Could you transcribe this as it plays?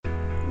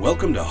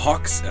Welcome to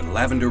Hawks and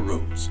Lavender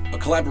Rose, a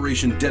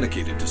collaboration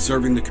dedicated to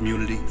serving the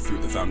community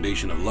through the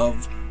foundation of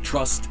love,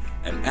 trust,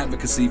 and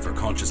advocacy for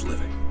conscious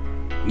living.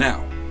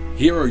 Now,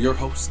 here are your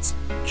hosts,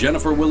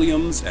 Jennifer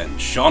Williams and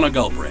Shauna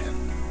Gulbrand.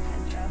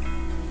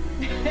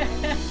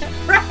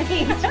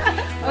 Right.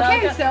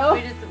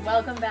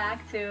 Welcome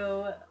back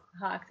to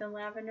Hawks and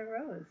Lavender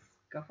Rose.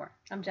 Go for it.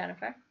 I'm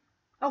Jennifer.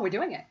 Oh, we're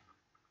doing it.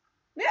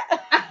 Yeah.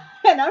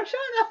 And I'm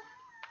Shauna.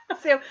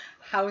 So,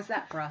 how is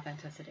that for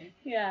authenticity?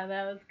 Yeah,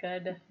 that was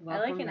good.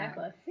 Welcome I like your back.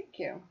 necklace. Thank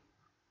you.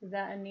 Is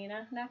that a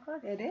Nina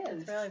necklace? It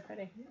is. It's really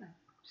pretty. Yeah.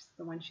 Just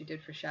the one she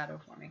did for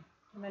Shadow for me.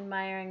 I'm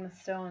admiring the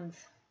stones.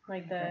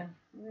 Like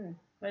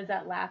what is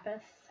that,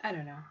 lapis? I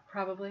don't know.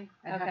 Probably.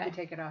 I'd have to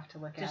take it off to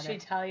look at it. Did she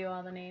tell you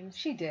all the names?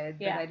 She did,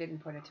 but I didn't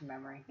put it to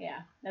memory. Yeah,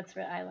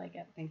 I like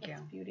it. Thank you.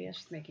 It's beauteous.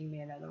 She's making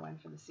me another one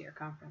for the SEER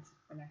conference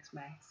for next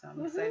May, so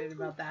I'm excited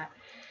about that.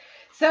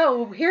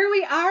 So here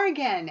we are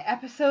again,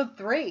 episode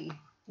 3.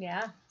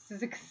 Yeah. This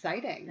is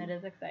exciting. It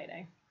is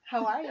exciting.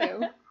 How are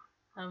you?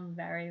 I'm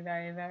very,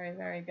 very, very,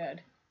 very good.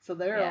 So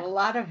there are a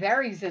lot of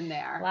varies in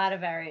there. A lot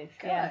of varies.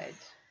 Good. Yes.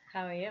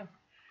 How are you?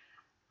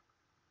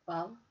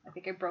 Well, I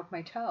think I broke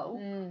my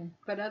toe,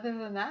 but other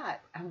than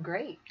that, I'm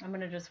great. I'm going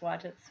to just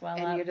watch it swell up.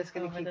 And you're just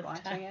going to keep this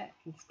watching time. it?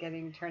 It's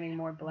turning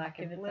more black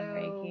and blue. Give it some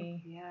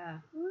Reiki. Yeah.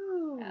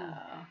 Ooh.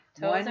 Oh,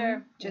 toes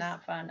are just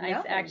not fun. No.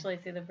 I actually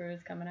see the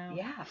bruise coming out.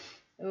 Yeah.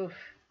 Oof.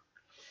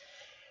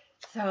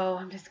 So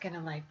I'm just going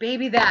to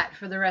baby that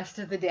for the rest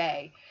of the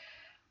day.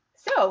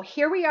 So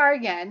here we are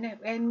again,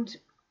 and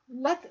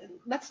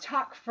let's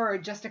talk for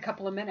just a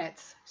couple of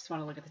minutes. Just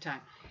want to look at the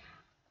time.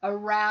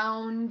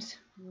 Around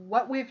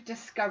what we've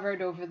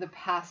discovered over the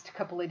past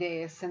couple of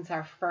days since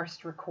our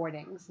first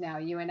recordings. Now,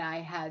 you and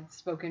I had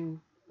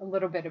spoken a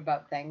little bit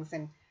about things,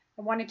 and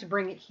I wanted to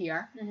bring it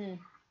here.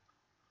 Mm-hmm.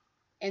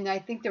 And I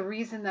think the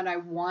reason that I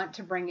want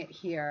to bring it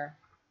here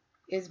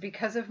is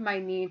because of my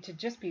need to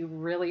just be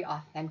really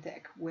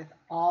authentic with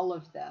all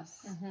of this.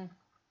 Mm-hmm.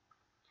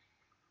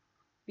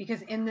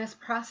 Because in this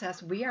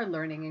process, we are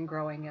learning and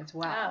growing as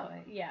well. Oh,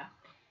 yeah.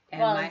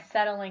 And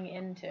settling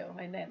into.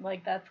 And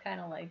that's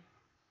kind of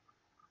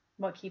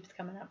what keeps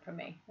coming up for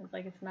me.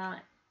 It's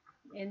not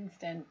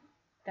instant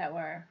that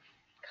we're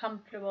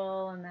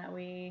comfortable and that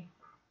we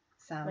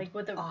sound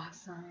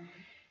awesome.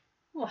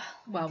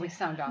 Well, we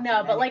sound awesome.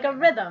 No, but a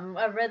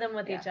rhythm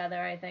with each other,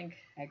 I think.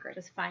 I agree.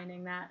 Just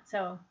finding that.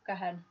 So go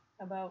ahead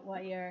about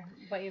what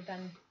you've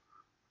been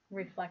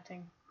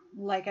reflecting.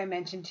 Like I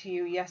mentioned to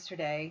you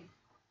yesterday,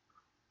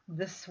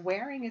 the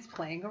swearing is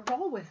playing a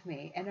role with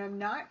me, and I'm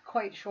not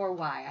quite sure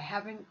why.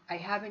 I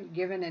haven't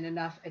given it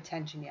enough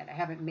attention yet. I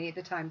haven't made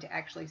the time to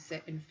actually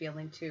sit and feel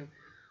into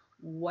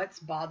what's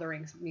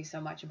bothering me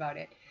so much about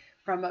it.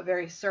 From a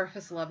very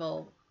surface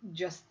level,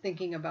 just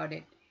thinking about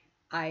it,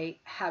 I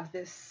have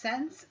this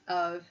sense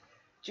of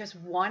just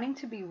wanting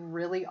to be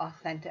really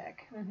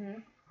authentic.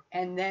 Mm-hmm.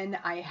 And then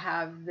I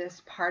have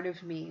this part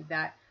of me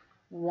that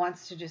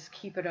wants to just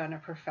keep it on a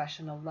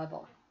professional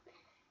level.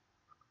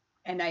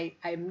 And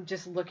I'm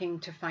just looking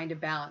to find a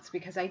balance,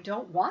 because I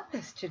don't want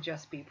this to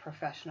just be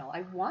professional.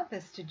 I want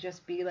this to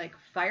just be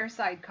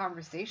fireside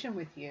conversation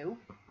with you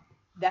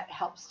that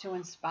helps to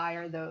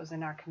inspire those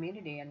in our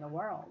community and the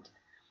world.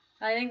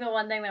 I think the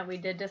one thing that we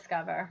did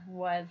discover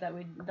was that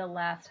the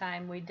last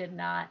time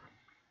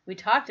we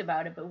talked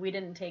about it, but we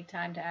didn't take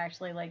time to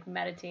actually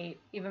meditate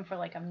even for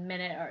a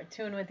minute or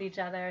tune with each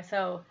other.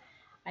 So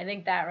I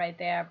think that right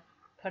there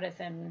put us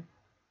in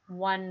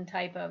one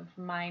type of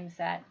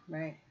mindset,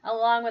 right?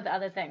 Along with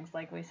other things,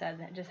 like we said,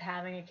 just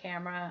having a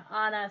camera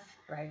on us,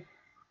 right,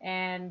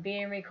 and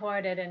being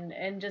recorded,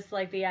 and just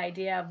the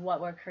idea of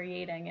what we're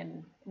creating,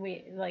 and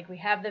we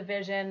have the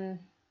vision,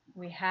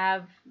 we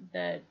have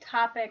the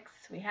topics,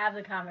 we have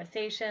the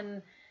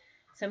conversation.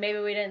 So maybe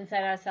we didn't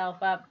set ourselves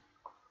up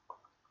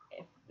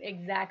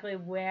exactly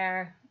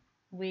where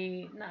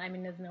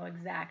there's no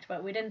exact,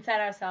 but we didn't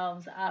set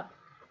ourselves up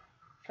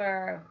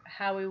for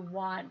how we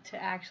want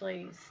to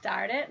actually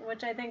start it,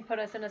 which I think put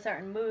us in a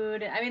certain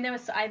mood.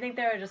 I think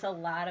there are just a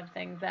lot of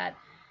things that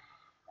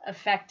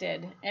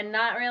affected, and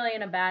not really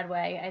in a bad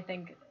way. I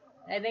think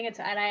it's,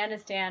 and I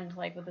understand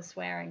with the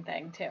swearing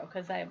thing too,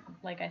 because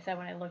like I said,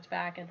 when I looked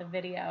back at the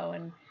video,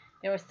 and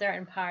there were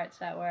certain parts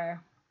that were,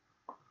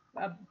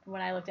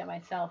 when I looked at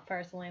myself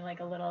personally,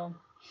 a little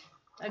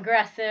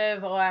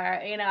aggressive, or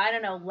I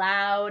don't know,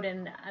 loud,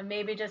 and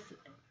maybe just,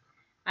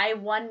 I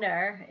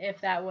wonder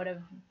if that would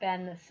have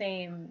been the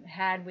same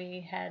had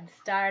we had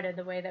started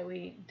the way that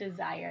we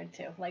desired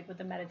to, with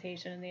the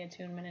meditation and the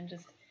attunement, and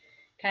just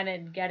kind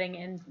of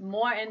getting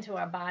more into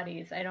our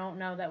bodies. I don't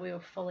know that we were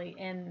fully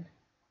in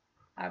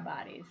our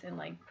bodies and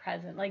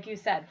present, like you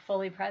said,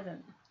 fully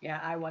present. Yeah,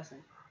 I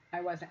wasn't.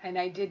 And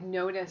I did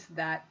notice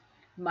that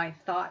my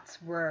thoughts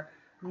were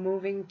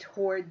moving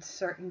towards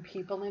certain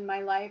people in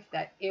my life,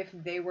 that if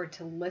they were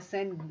to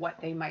listen, what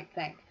they might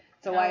think.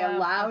 So I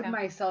allowed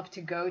myself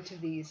to go to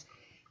these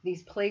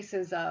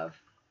places of,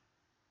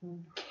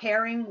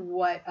 caring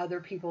what other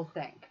people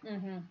think.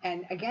 Mm-hmm.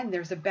 And again,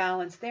 there's a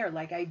balance there.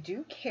 Like, I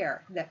do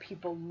care that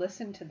people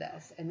listen to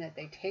this and that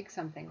they take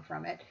something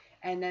from it.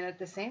 And then at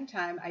the same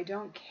time, I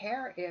don't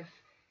care if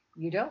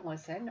you don't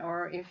listen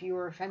or if you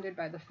were offended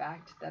by the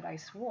fact that I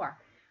swore.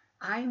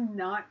 I'm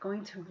not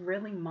going to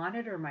really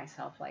monitor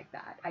myself like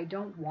that. I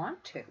don't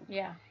want to.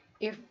 Yeah.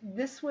 If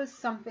this was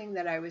something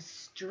that I was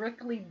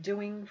strictly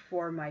doing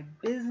for my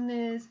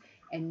business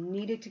and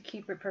needed to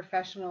keep it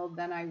professional,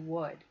 then I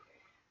would.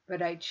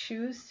 But I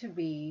choose to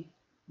be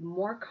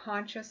more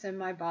conscious in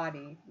my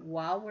body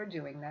while we're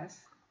doing this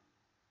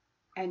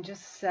and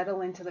just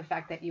settle into the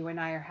fact that you and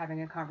I are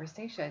having a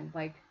conversation.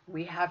 Like,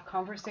 we have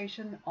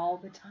conversation all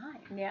the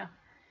time. Yeah.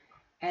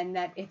 And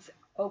that it's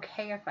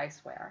okay if I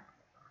swear.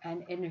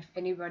 And if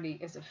anybody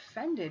is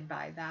offended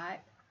by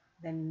that,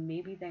 then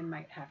maybe they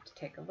might have to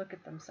take a look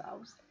at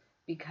themselves,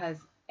 because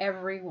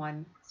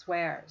everyone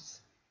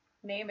swears.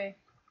 Maybe.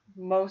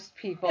 Most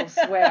people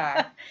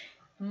swear.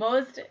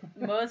 Most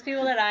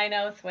people that I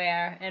know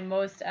swear, and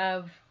most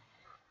of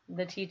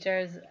the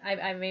teachers,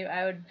 I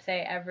would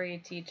say every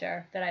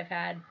teacher that I've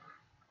had,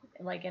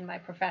 like in my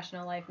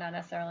professional life, not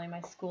necessarily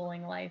my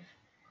schooling life,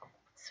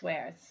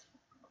 swears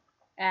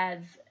as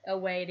a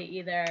way to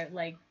either,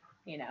 like,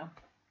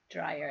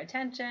 draw your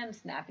attention,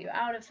 snap you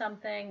out of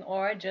something,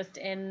 or just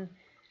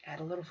add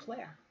a little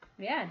flair.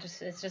 Yeah,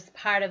 it's just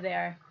part of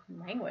their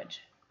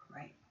language.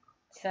 Right.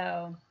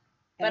 So,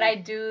 but I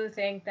do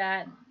think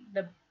that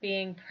the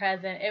being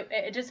present,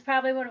 it just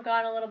probably would have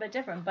gone a little bit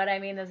different. But I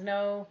mean, there's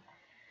no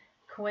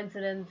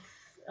coincidence,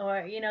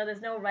 or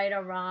there's no right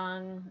or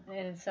wrong,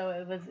 and so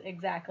it was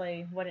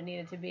exactly what it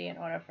needed to be in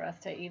order for us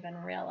to even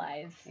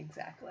realize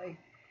exactly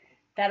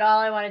that all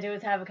I want to do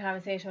is have a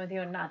conversation with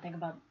you and not think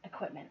about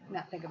equipment.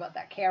 Not think about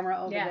that camera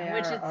over there. Yeah,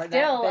 which is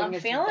still, I'm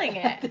feeling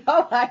it.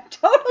 Oh, I'm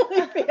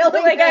totally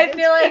feeling like, it. I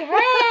feel like,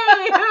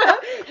 hey,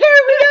 here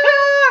we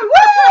are!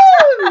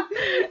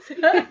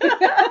 Woo!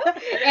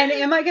 And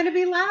am I going to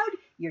be loud?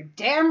 You're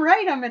damn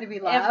right I'm going to be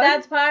loud. If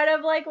that's part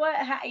of, like,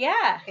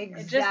 yeah.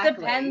 Exactly. It just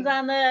depends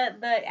on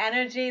the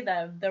energy,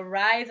 the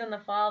rise and the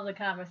fall of the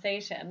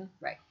conversation.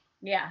 Right.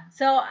 Yeah.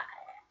 So...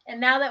 And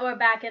now that we're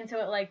back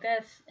into it like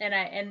this,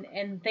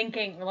 and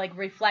thinking, like,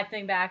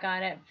 reflecting back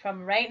on it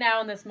from right now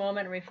in this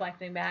moment,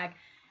 reflecting back,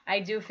 I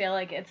do feel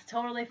like it's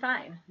totally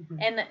fine. Mm-hmm.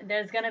 And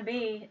there's going to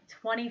be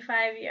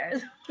 25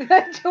 years.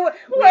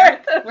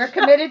 We're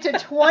committed to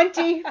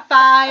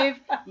 25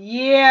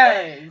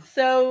 years.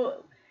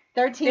 So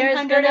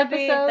 1,300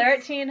 episodes?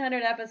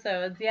 1,300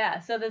 episodes, yeah.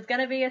 So there's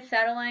going to be a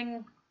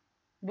settling.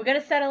 We're going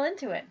to settle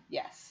into it.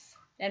 Yes.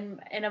 And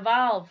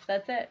evolve.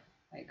 That's it.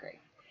 I agree.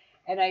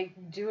 And I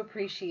do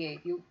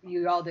appreciate,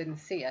 you all didn't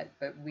see it,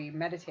 but we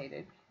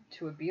meditated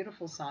to a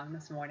beautiful song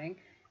this morning,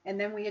 and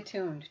then we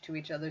attuned to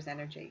each other's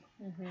energy.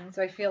 Mm-hmm.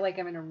 So I feel like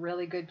I'm in a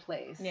really good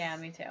place. Yeah,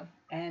 me too.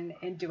 And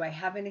do I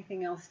have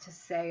anything else to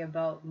say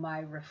about my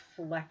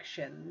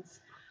reflections,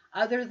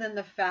 other than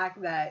the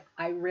fact that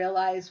I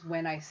realize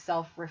when I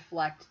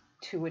self-reflect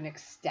to an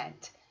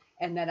extent,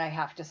 and that I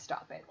have to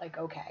stop it. Like,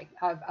 okay,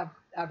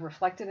 I've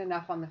reflected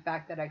enough on the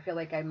fact that I feel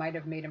like I might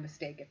have made a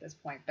mistake at this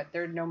point, but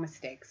there are no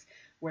mistakes.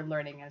 We're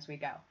learning as we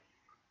go.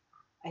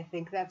 I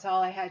think that's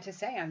all I had to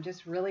say. I'm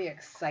just really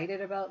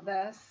excited about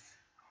this.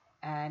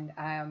 And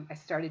I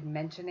started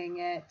mentioning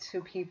it to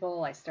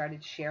people. I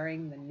started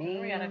sharing the name.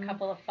 We got a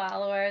couple of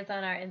followers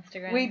on our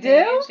Instagram page.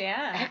 Do?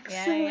 Yeah.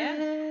 Excellent.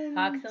 Yeah.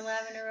 Hawks and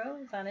Lavender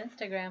Rose on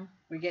Instagram.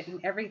 We're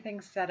getting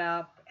everything set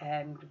up,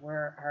 and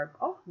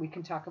we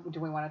can talk. Do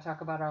we want to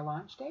talk about our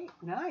launch date?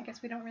 No, I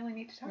guess we don't really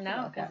need to talk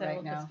about that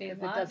right now. It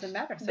doesn't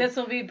matter. So this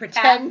will be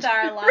pretend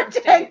our launch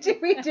pretend date.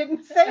 We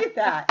didn't say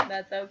that.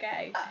 That's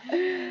okay.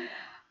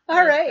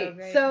 All right.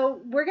 So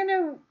we're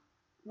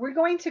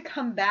going to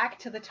come back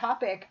to the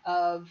topic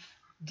of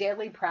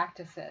daily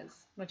practices,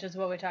 which is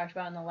what we talked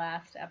about in the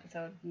last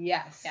episode.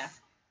 Yes. Yeah.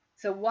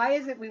 So why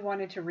is it we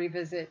wanted to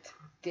revisit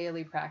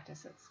daily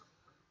practices?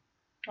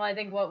 Well, I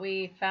think what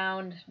we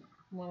found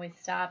when we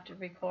stopped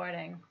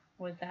recording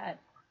was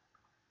that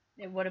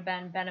it would have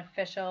been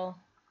beneficial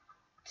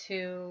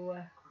to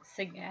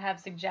have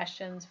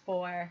suggestions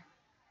for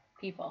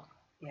people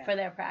for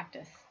their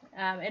practice.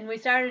 And we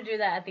started to do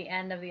that at the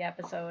end of the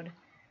episode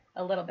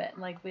a little bit.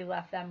 Like, we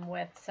left them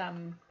with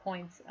some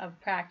points of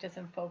practice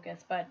and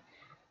focus, but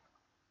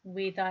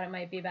we thought it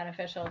might be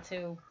beneficial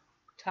to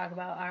talk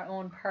about our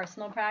own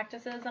personal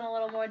practices in a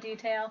little more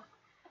detail,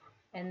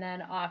 and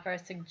then offer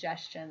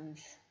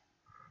suggestions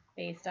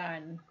based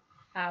on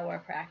our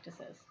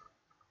practices.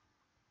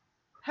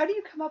 How do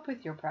you come up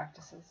with your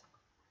practices?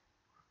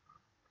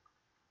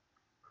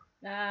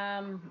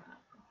 I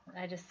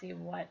just see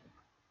what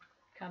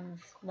comes,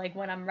 like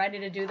when I'm ready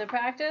to do the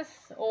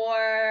practice,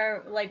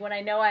 or like when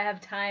I know I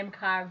have time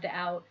carved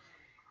out.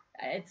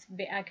 I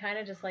kind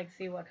of just like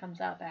see what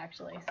comes up,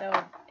 actually. So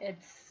it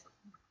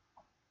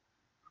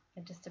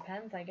just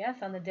depends, I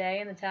guess, on the day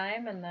and the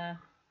time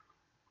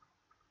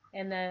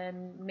and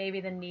then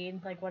maybe the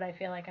need, like what I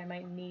feel like I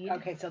might need.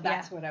 Okay, so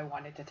that's what I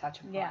wanted to touch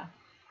upon. Yeah.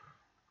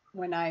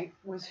 when I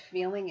was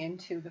feeling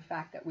into the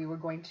fact that we were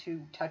going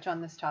to touch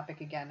on this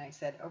topic again, I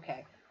said,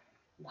 okay,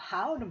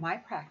 how do my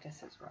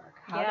practices work?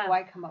 How do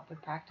I come up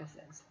with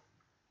practices?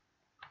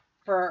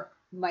 For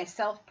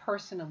myself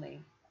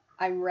personally,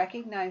 I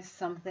recognize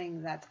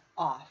something that's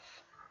off,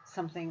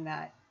 something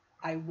that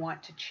I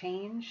want to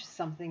change,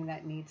 something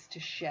that needs to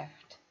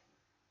shift,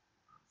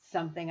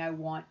 something I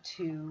want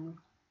to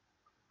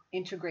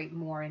integrate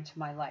more into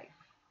my life.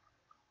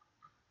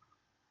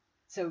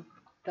 So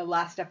the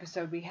last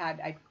episode we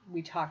had,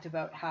 we talked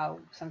about how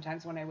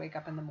sometimes when I wake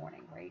up in the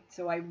morning, right?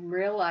 So I'm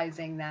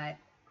realizing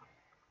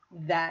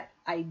that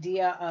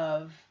idea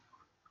of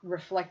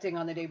reflecting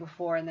on the day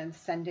before and then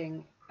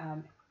sending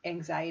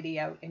anxiety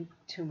out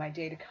into my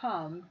day to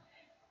come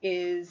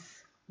is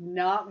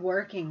not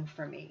working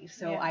for me.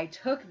 So I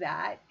took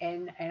that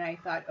and I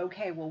thought,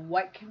 okay, well,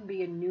 what can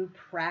be a new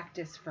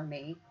practice for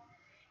me?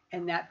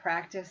 And that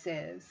practice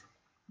is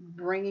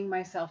bringing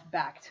myself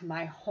back to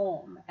my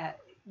home, at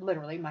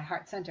literally my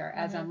heart center,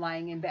 as I'm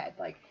lying in bed,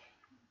 like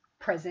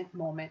present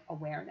moment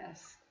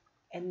awareness.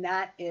 And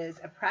that is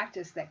a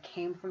practice that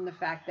came from the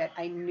fact that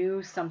I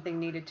knew something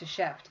needed to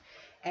shift.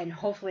 And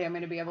hopefully I'm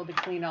going to be able to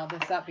clean all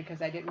this up,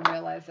 because I didn't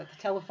realize that the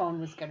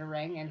telephone was going to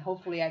ring, and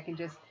hopefully I can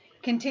just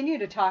continue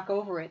to talk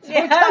over it so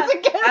it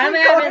doesn't get I'm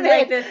having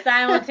like this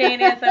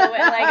simultaneous, like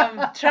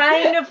I'm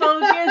trying to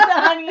focus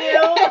on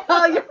you.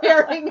 All you're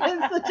hearing is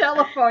the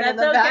telephone in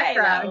the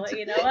background. Though.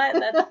 You know what?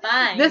 That's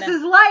fine. This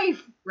is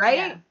life,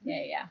 right?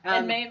 Yeah.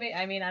 And maybe,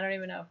 I mean, I don't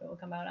even know if it will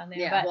come out on there.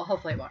 Yeah, well,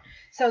 hopefully it won't.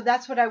 So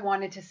that's what I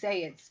wanted to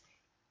say.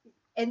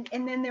 And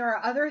then there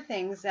are other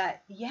things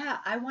that,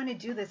 I want to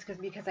do this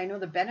because I know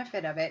the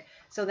benefit of it.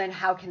 So then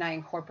how can I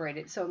incorporate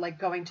it? So like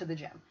going to the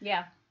gym.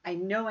 Yeah. I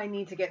know I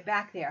need to get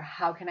back there.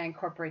 How can I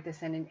incorporate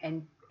this in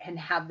and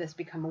have this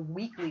become a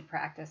weekly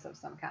practice of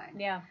some kind?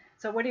 Yeah.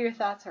 So what are your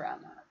thoughts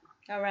around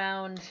that?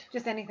 Around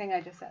just anything I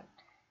just said.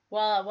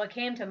 Well, what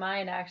came to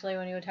mind actually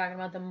when you were talking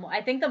about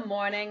I think the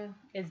morning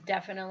is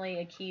definitely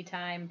a key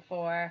time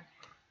for,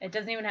 it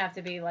doesn't even have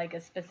to be like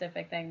a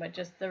specific thing, but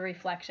just the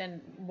reflection,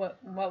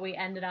 what we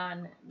ended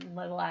on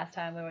the last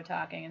time we were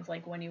talking. It's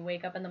like when you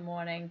wake up in the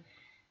morning,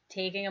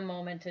 taking a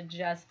moment to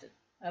just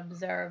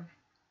observe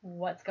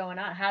what's going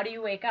on. How do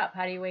you wake up?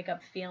 How do you wake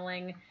up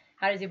feeling?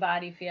 How does your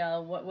body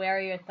feel? Where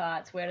are your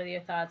thoughts? Where do your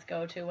thoughts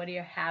go to? What are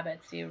your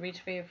habits? Do you reach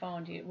for your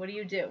phone? What do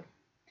you do?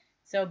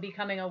 So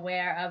becoming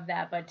aware of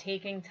that, but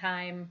taking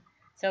time.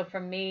 So for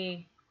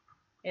me,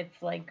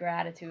 it's like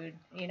gratitude,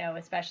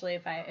 especially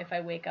if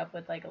I wake up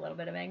with like a little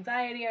bit of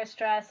anxiety or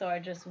stress or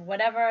just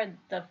whatever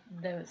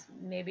the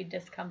maybe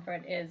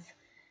discomfort is.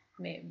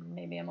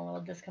 Maybe I'm a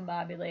little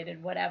discombobulated,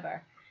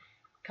 whatever.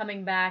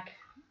 Coming back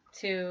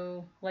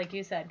to, like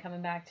you said,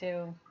 coming back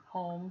to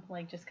home,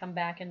 like just come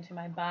back into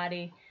my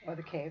body. Or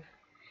the cave,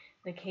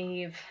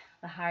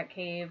 the heart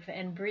cave,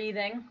 and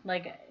breathing,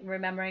 like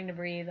remembering to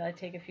breathe. I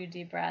take a few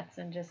deep breaths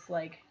and just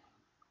like,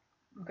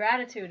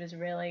 gratitude is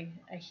really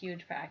a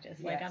huge practice.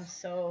 Yes. Like I'm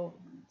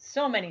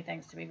so many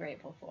things to be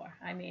grateful for.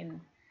 I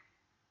mean,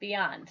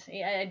 beyond.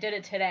 I did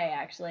it today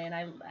actually, and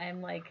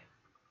I'm like,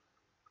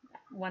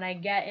 when I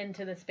get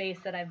into the space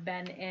that I've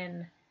been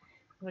in,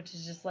 which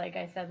is just like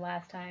I said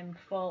last time,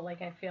 full,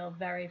 like I feel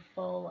very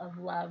full of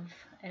love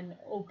and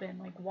open,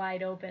 like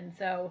wide open.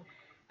 So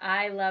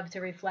I love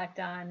to reflect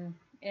on,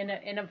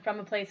 from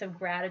a place of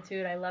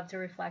gratitude, I love to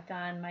reflect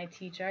on my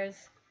teachers,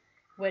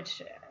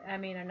 which, I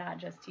mean, are not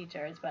just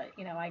teachers, but,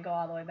 I go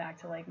all the way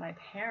back to like my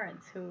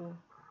parents who,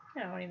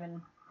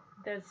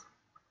 there's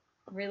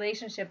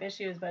relationship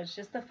issues, but it's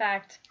just the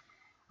fact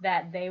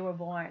that they were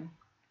born.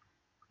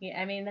 Yeah,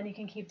 I mean, then you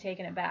can keep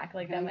taking it back.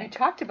 Like you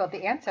talked about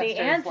the ancestors.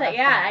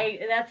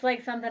 That's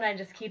like something I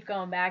just keep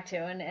going back to,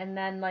 and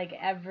then like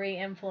every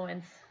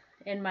influence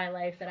in my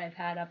life that I've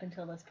had up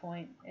until this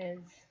point is,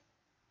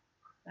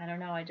 I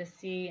don't know, I just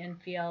see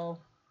and feel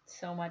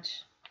so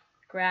much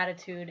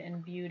gratitude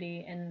and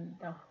beauty in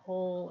the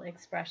whole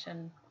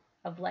expression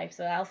of life.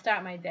 So I'll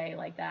start my day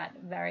like that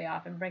very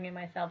often, bringing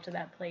myself to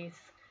that place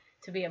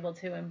to be able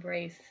to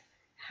embrace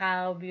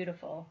how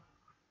beautiful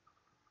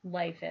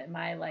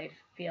my life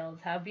feels,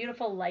 how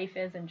beautiful life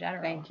is in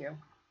general. Thank you.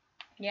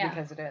 Yeah.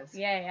 Because it is.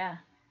 Yeah.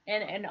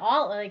 And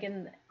all, like,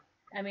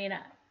 I mean,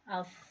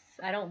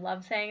 I don't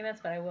love saying this,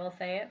 but I will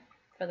say it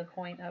for the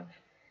point of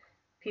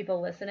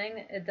people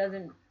listening. It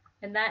doesn't,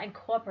 and that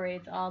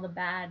incorporates all the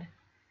bad,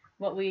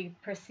 what we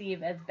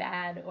perceive as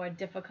bad or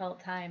difficult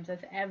times, as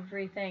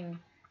everything.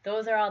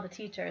 Those are all the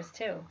teachers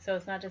too. So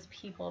it's not just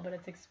people, but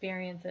it's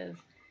experiences.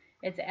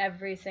 It's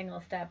every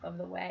single step of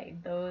the way.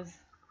 Those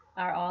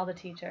are all the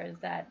teachers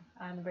that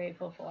I'm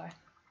grateful for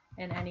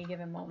in any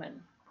given moment.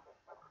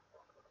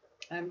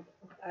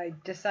 I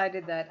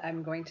decided that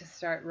I'm going to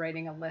start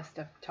writing a list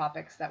of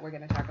topics that we're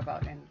going to talk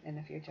about in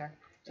the future.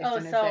 As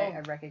soon as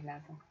I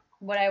recognize them.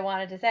 What I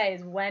wanted to say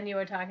is, when you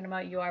were talking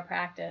about your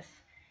practice,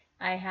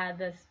 I had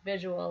this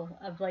visual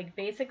of like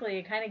basically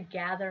you're kind of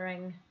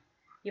gathering,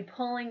 you're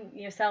pulling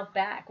yourself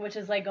back, which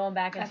is like going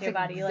back into your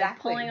body. You're like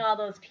pulling all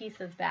those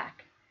pieces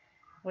back,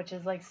 which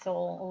is like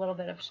soul, a little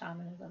bit of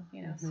shamanism,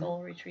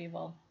 soul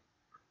retrieval.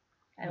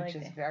 which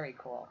is very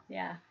cool.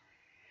 Yeah.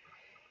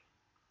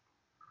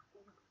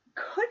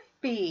 Could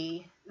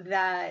be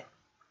that,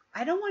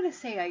 I don't want to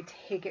say I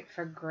take it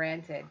for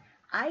granted.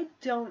 I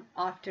don't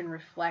often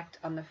reflect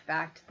on the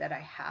fact that I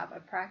have a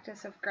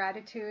practice of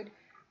gratitude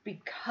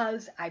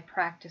because I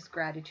practice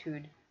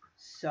gratitude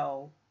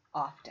so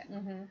often.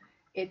 Mm-hmm.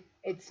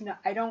 It's not,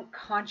 I don't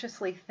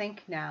consciously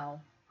think now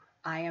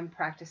I am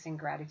practicing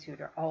gratitude,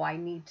 or oh, I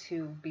need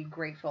to be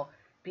grateful,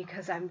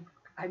 because I'm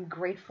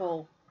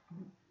grateful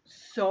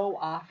so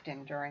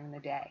often during the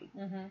day.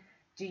 Mm-hmm.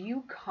 Do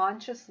you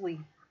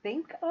consciously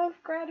think of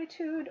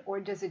gratitude,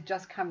 or does it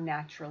just come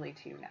naturally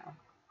to you now?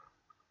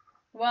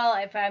 Well,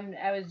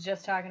 I was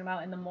just talking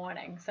about in the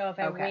morning. So if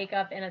I wake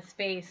up in a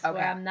space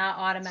where I'm not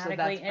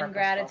automatically in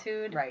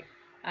gratitude, right,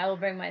 I will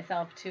bring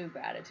myself to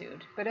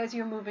gratitude. But as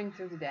you're moving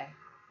through the day,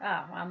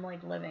 oh, I'm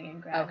like living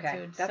in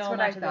gratitude that's so what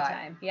much I of the thought.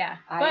 time. Yeah.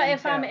 I But am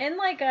if I'm too. in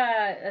like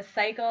a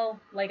cycle,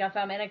 like if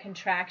I'm in a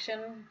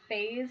contraction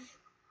phase,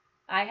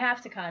 I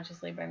have to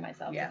consciously bring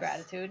myself to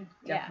gratitude.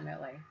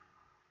 Definitely.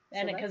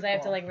 Yeah. And because I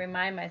have to like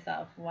remind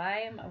myself,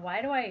 why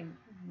do I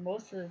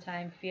most of the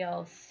time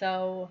feel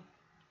so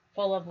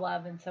full of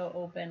love and so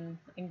open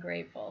and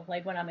grateful,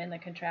 like when I'm in the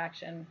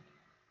contraction,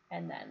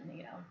 and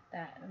then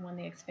that when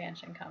the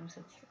expansion comes,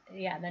 it's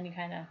then you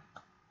kind of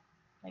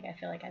like, I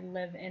feel like I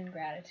live in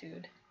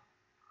gratitude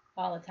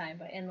all the time,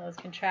 but in those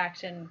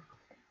contraction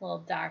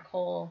little dark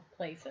hole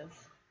places,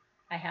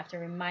 I have to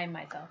remind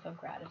myself of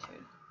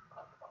gratitude.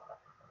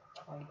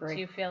 I agree.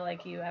 Do you feel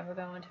like you ever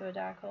go into a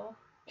dark hole?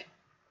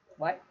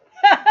 What?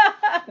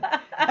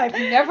 I've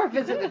never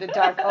visited a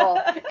dark hole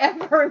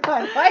ever in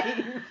my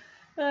life.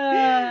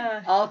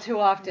 All too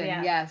often,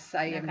 yes.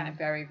 I am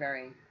very,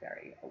 very,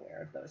 very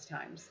aware of those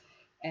times.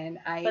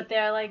 But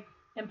they're like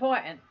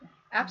important.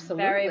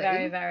 Absolutely. Very,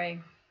 very, very.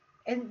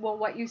 And well,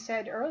 what you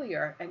said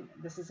earlier, and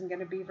this isn't going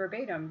to be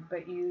verbatim,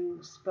 but you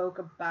spoke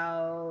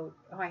about,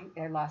 I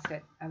lost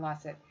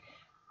it.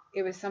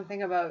 It was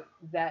something about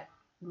that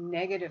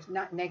negative,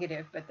 not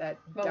negative, but that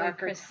what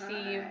darker we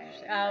perceived.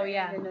 Time. Oh,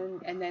 yeah.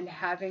 And then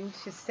having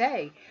to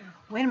say,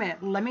 wait a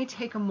minute, let me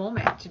take a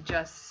moment to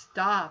just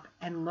stop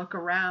and look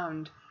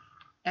around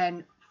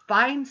and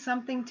find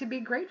something to be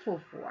grateful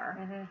for.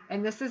 Mm-hmm.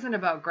 And this isn't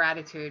about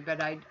gratitude,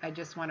 but I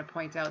just want to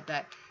point out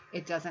that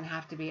it doesn't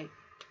have to be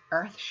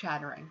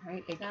earth-shattering,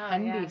 right? It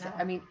can be. No.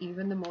 I mean,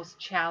 even the most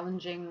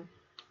challenging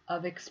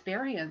of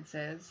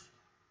experiences,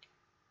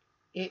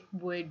 it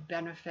would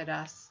benefit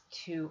us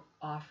to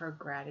offer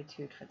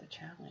gratitude for the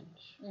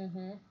challenge,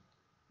 mm-hmm.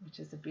 which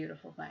is a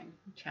beautiful thing.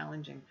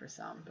 Challenging for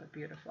some, but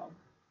beautiful.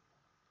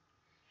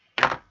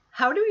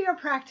 How do your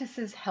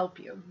practices help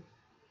you?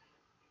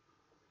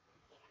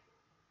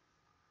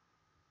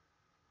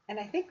 And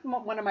I think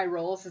one of my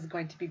roles is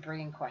going to be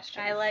bringing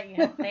questions. I like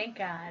you. Thank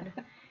God.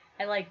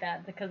 I like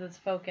that because it's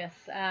focus.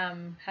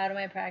 How do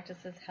my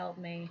practices help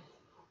me?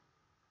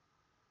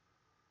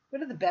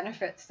 What are the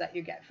benefits that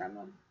you get from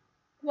them?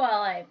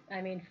 Well,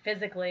 I mean,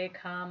 physically it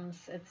calms.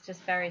 It's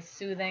just very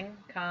soothing,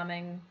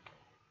 calming.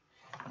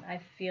 I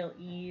feel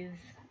ease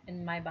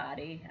in my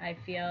body. I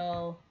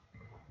feel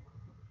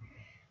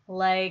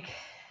like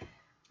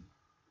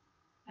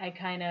I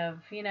kind of,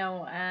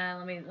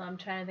 I'm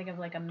trying to think of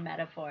like a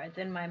metaphor. It's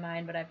in my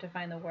mind, but I have to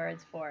find the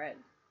words for it.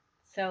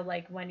 So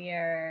like when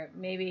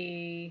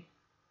maybe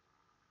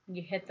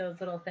you hit those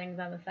little things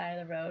on the side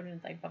of the road and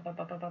it's like,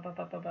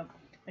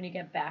 when you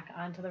get back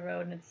onto the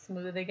road and it's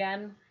smooth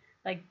again,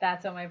 like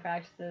that's what my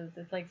practice is.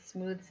 It's like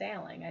smooth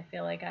sailing. I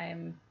feel like I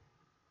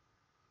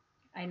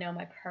know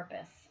my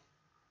purpose.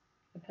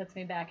 It puts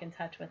me back in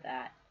touch with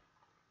that.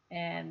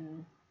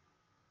 And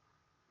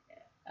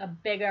a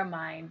bigger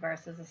mind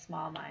versus a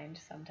small mind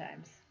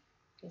sometimes.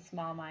 The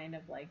small mind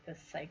of like the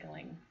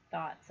cycling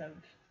thoughts of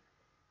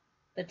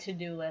the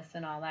to-do list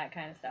and all that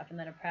kind of stuff. And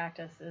then a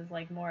practice is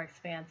like more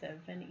expansive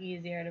and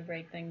easier to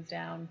break things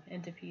down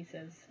into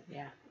pieces.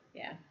 Yeah.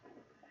 Yeah.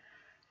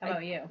 How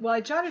about you? Well,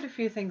 I jotted a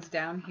few things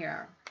down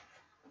here.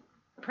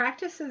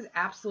 Practices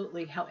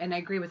absolutely help, and I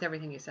agree with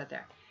everything you said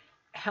there,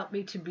 help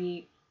me to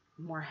be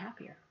more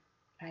happier.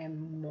 I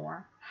am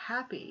more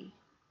happy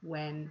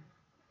when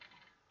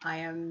I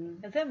am...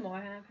 Is it more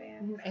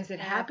happier? Is it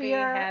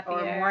happier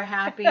or more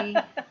happy?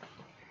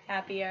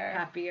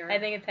 Happier. I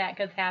think it's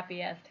because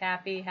happiest.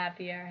 Happy,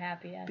 happier,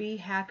 happiest. Be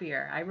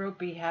happier. I wrote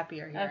be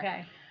happier here.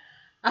 Okay.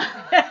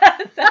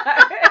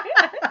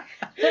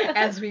 Sorry.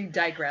 As we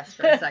digress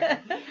for a second.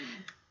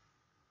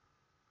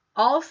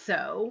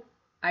 Also,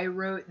 I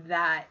wrote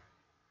that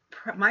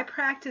my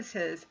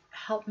practices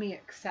help me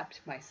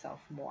accept myself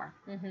more,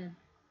 mm-hmm.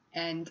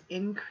 and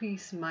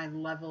increase my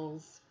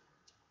levels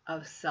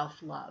of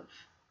self-love.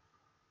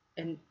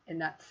 And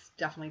that's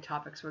definitely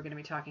topics we're going to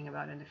be talking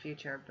about in the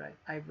future, but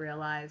I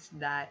realized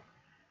that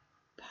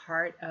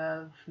part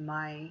of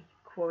my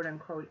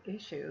quote-unquote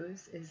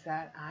issues is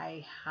that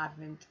I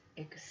haven't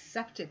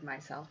accepted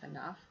myself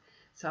enough.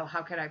 So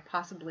how could I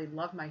possibly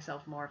love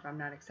myself more if I'm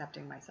not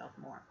accepting myself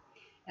more?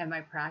 And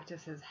my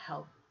practices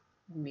help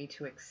me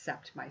to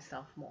accept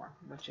myself more,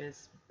 which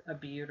is a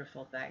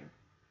beautiful thing.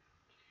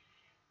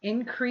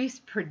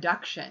 Increased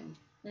production.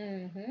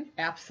 Mm-hmm.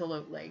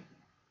 Absolutely.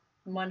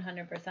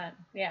 100%.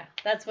 Yeah.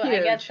 That's what,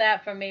 Huge. I guess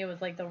that for me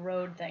was like the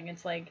road thing.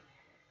 It's like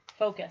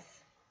focus,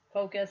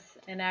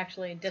 and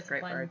actually It's a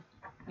great discipline. word.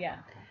 Yeah.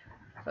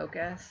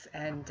 Focus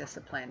and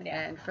discipline.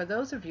 Yeah. And for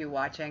those of you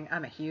watching,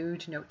 I'm a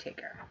huge note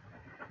taker.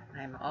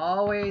 I'm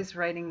always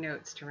writing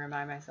notes to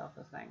remind myself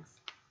of things.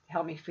 To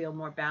help me feel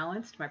more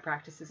balanced. My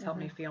practices help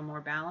me feel more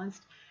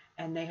balanced,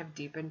 and they have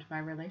deepened my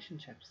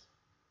relationships.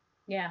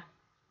 Yeah.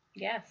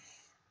 Yes.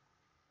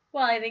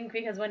 Well, I think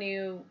because when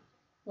you,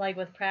 like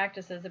with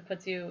practices, it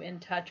puts you in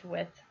touch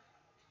with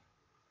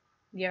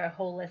your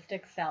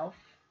holistic self,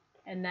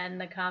 and then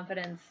the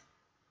confidence,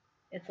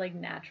 it's like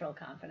natural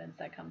confidence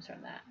that comes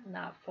from that,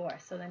 not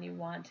force. So then you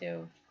want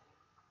to,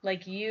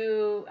 like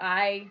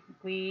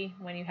we,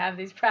 when you have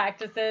these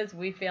practices,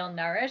 we feel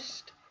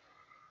nourished,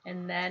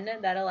 and then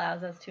that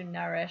allows us to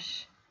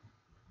nourish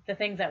the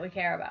things that we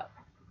care about.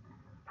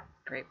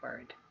 Great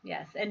word.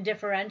 Yes, and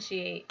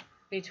differentiate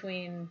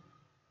between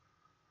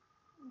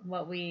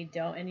what we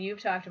don't, and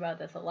you've talked about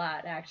this a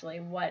lot actually,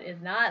 what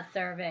is not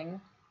serving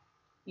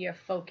your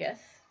focus,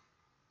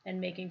 and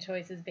making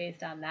choices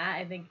based on that.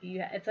 I think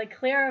it's like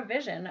clearer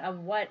vision of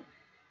what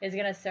is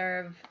going to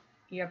serve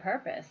your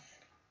purpose.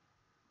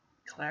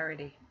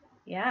 Clarity.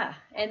 Yeah,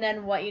 and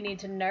then what you need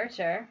to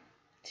nurture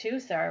to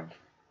serve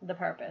the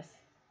purpose.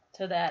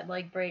 So that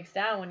like breaks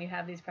down when you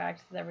have these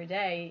practices every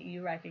day,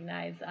 you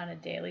recognize on a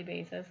daily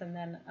basis, and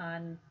then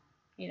on,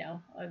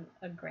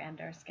 a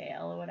grander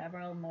scale or whatever,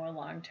 a more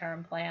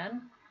long-term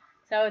plan.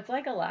 So it's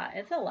like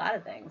it's a lot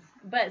of things.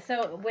 But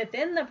so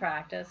within the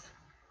practice,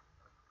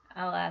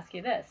 I'll ask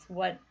you this.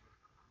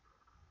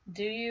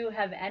 Do you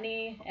have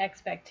any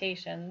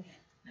expectations?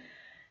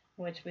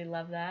 Which we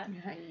love that.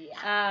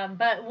 Yeah.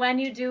 But when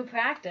you do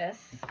practice,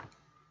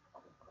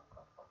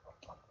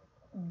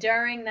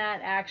 during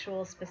that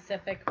actual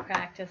specific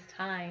practice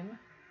time,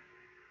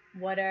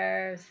 what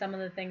are some of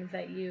the things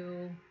that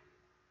you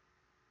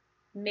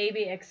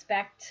maybe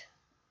expect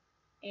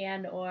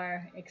and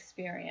or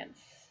experience?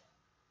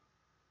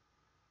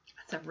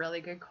 That's a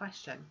really good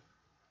question.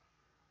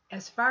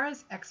 As far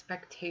as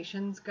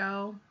expectations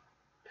go,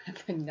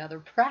 that's another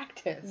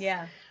practice.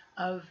 Yeah.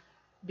 Of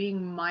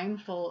being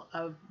mindful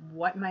of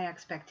what my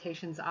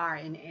expectations are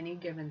in any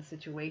given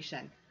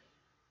situation.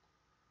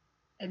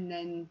 And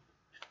then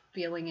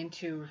feeling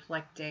into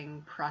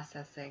reflecting,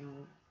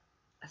 processing,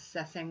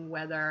 assessing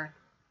whether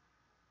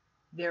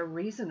they're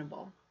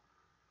reasonable.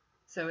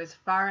 So as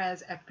far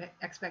as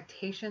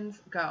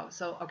expectations go,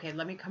 okay,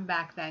 let me come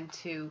back then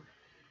to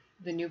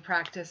the new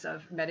practice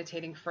of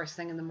meditating first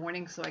thing in the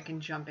morning so I can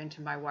jump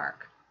into my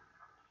work.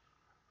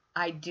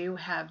 I do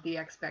have the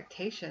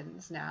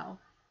expectations now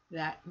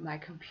that my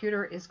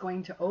computer is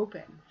going to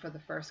open for the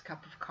first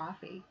cup of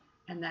coffee,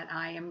 and that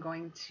I am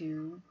going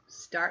to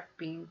start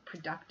being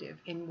productive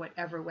in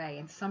whatever way.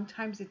 And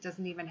sometimes it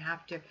doesn't even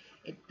have to,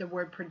 the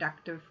word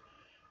productive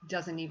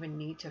doesn't even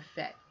need to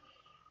fit,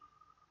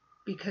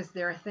 because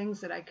there are things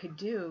that I could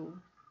do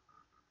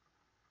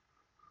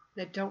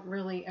that don't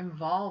really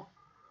involve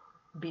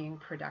being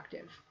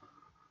productive.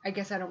 I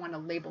guess I don't want to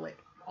label it,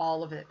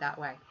 all of it, that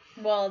way.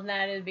 Well,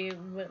 that would be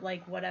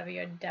like whatever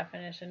your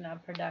definition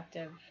of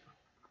productive.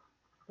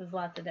 There's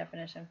lots of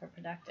definition for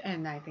productive.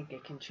 And I think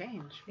it can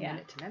change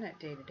minute to minute,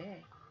 day to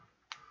day.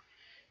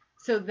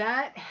 So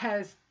that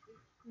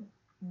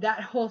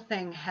whole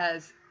thing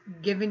has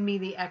given me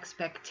the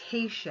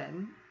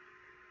expectation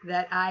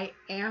that I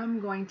am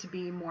going to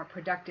be more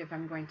productive.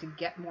 I'm going to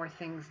get more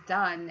things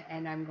done,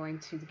 and I'm going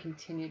to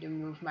continue to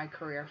move my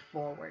career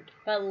forward.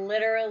 But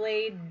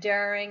literally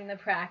during the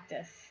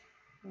practice,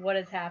 what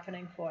is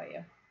happening for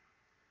you?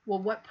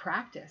 Well, what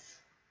practice?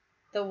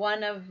 The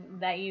one of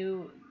that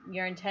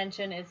your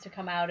intention is to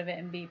come out of it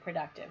and be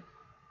productive.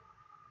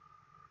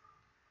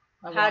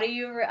 How do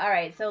you? All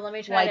right, so let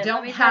me try. Well,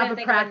 let me try to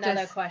think of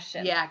another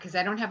question. Yeah, because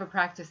I don't have a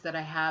practice that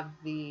I have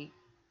the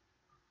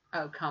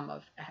outcome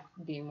of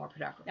being more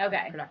productive.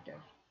 Okay. Productive.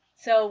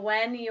 So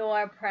when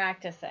you're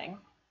practicing,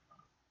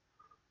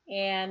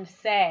 and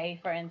say,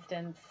 for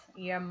instance,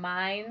 your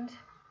mind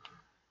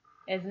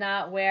is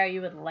not where you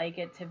would like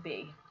it to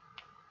be,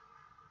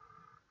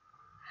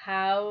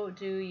 how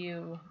do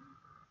you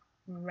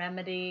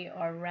remedy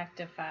or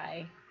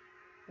rectify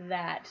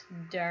that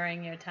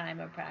during your time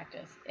of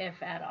practice,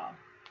 if at all?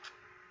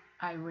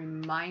 I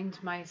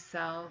remind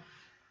myself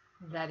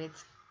that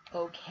it's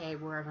okay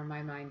wherever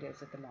my mind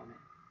is at the moment.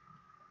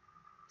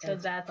 So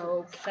that's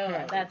okay.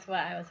 So that's what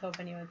I was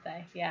hoping you would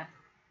say. Yeah.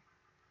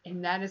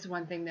 And that is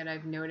one thing that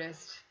I've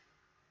noticed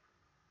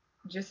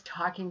just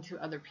talking to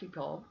other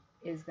people,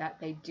 is that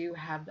they do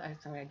have,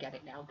 so I get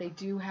it now, they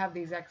do have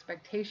these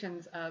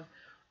expectations of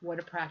what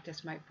a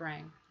practice might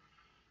bring.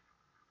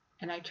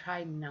 And I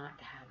try not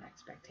to have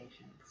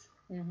expectations.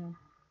 Mm-hmm.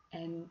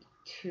 And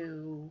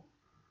to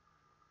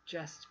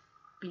just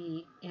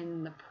be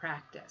in the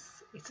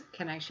practice.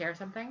 Can I share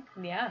something?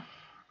 Yeah.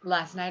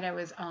 Last night I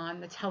was on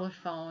the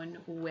telephone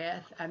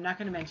with, I'm not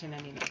going to mention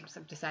any names.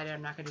 I've decided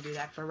I'm not going to do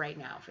that for right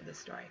now for this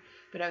story.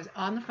 But I was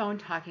on the phone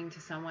talking to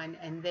someone,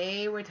 and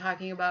they were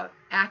talking about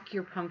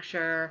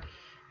acupuncture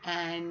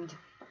and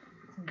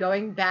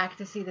going back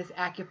to see this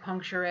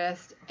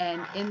acupuncturist,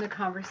 and in the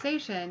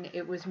conversation,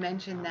 it was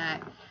mentioned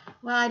that,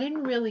 well, I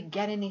didn't really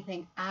get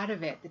anything out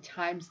of it the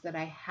times that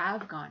I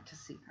have gone to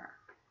see her.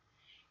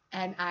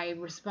 And I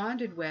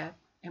responded with,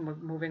 and we're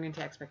moving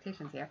into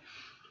expectations here,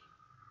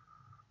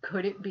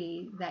 could it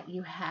be that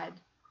you had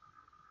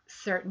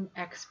certain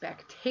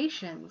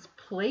expectations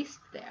placed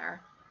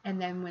there,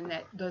 and then when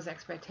those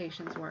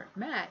expectations weren't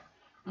met,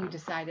 you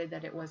decided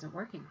that it wasn't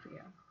working for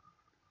you?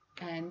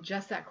 And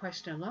just that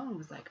question alone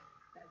was like,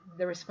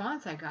 the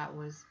response I got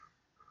was,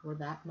 well,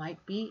 that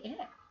might be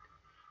it.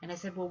 And I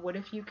said, well, what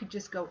if you could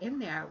just go in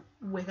there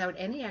without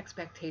any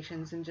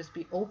expectations and just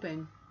be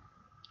open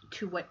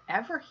to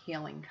whatever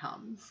healing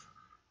comes?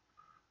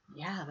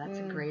 Yeah, that's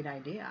a great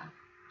idea.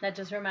 That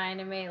just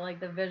reminded me, like,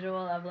 the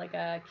visual of, like,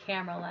 a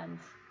camera lens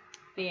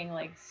being,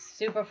 like,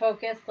 super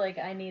focused, like,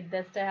 I need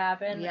this to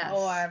happen. Yes.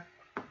 Or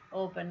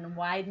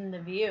widen the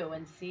view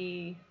and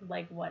see,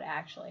 like, what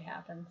actually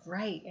happens.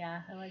 Right.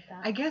 Yeah, I like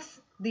that. I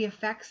guess the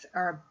effects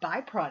are a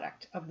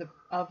byproduct of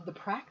the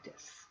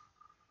practice.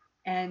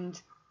 And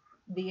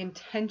the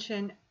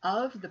intention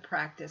of the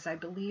practice, I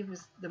believe,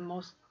 is the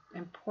most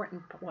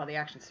important. Well, the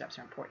action steps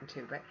are important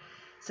too, but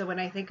so when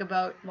I think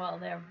about... Well,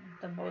 they're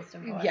the most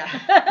important.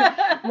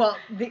 Yeah. Well,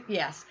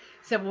 yes.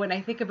 So when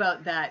I think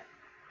about that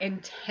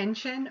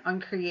intention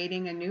on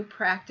creating a new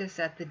practice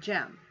at the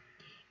gym,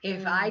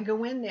 if I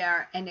go in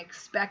there and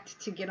expect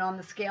to get on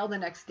the scale the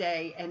next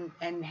day and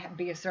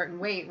be a certain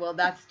weight, well,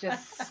 that's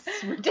just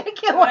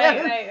ridiculous.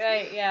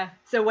 Right, yeah.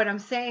 So what I'm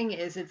saying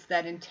is it's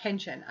that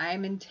intention. I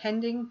am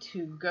intending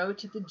to go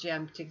to the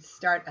gym to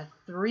start a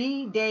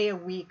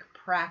 3-day-a-week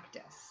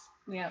practice.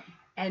 Yep.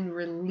 And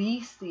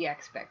release the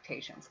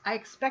expectations. I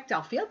expect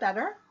I'll feel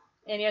better.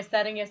 And you're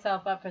setting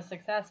yourself up for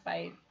success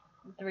by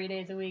 3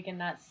 days a week and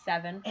not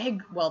 7.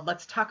 Well,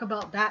 let's talk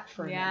about that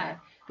for a minute.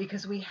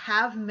 Because we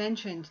have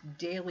mentioned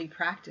daily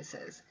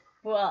practices.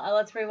 Well,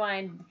 let's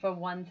rewind for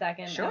 1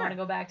 second. Sure. I want to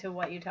go back to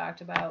what you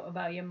talked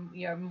about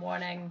your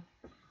morning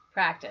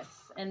practice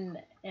and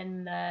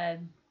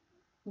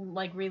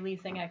like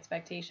releasing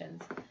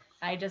expectations.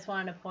 I just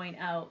wanted to point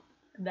out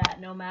that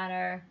no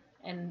matter,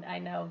 and I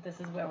know this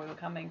is where we were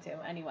coming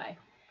to anyway,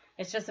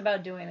 it's just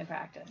about doing the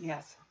practice.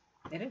 Yes,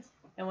 it is.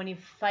 And when you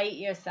fight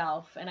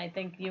yourself, and I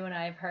think you and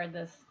I have heard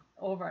this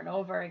over and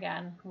over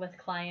again with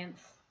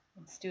clients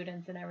and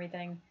students and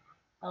everything,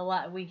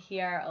 we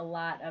hear a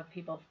lot of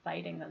people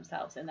fighting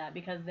themselves in that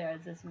because there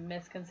is this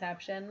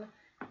misconception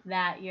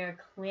that you're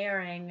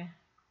clearing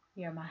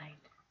your mind.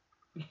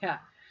 Yeah.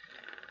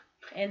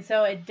 And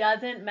so it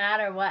doesn't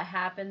matter what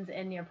happens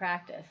in your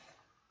practice.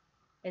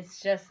 It's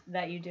just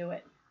that you do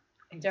it.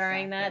 Exactly.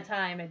 During that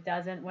time,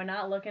 we're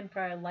not looking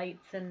for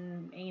lights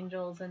and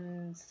angels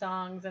and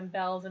songs and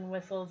bells and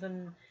whistles,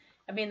 and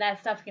I mean, that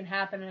stuff can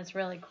happen and it's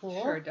really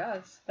cool. Sure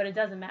does. But it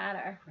doesn't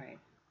matter. Right.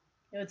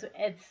 It's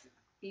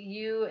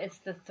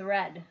the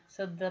thread.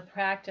 So the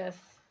practice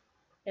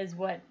is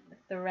what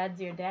threads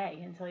your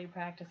day until you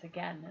practice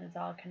again, and it's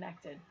all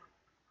connected.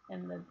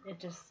 And it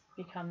just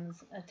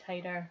becomes a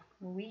tighter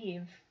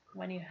weave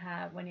when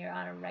you're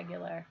on a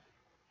regular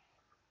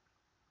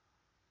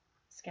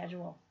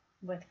schedule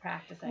with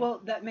practicing. Well,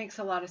 that makes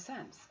a lot of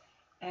sense.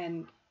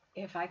 And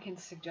if I can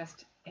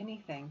suggest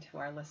anything to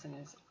our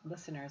listeners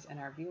and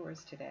our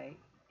viewers today,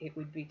 it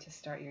would be to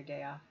start your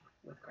day off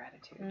with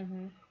gratitude.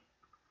 Mm-hmm.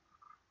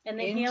 And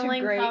the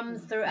healing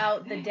comes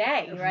throughout the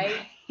day, right?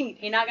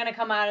 You're not going to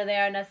come out of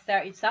there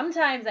necessarily.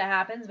 Sometimes it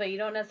happens, but you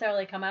don't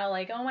necessarily come out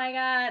like, oh my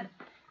God,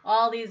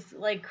 all these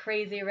like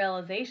crazy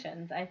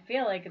realizations. I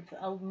feel like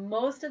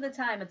most of the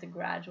time it's a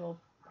gradual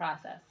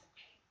process.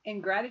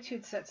 And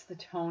gratitude sets the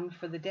tone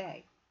for the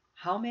day.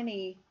 How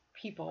many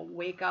people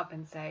wake up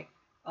and say,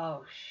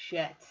 oh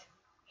shit,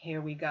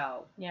 here we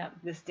go. Yep.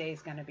 This day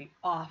is going to be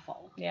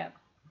awful. Yep.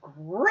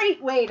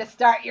 Great way to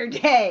start your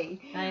day.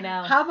 I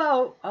know. How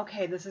about,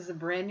 okay, this is a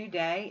brand new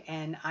day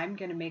and I'm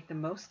going to make the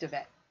most of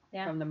it.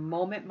 Yeah. From the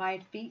moment my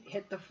feet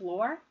hit the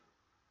floor,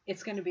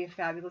 it's going to be a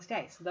fabulous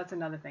day. So that's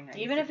another thing.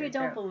 Even if you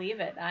don't believe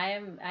it,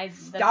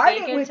 start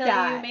it with till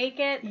that. You make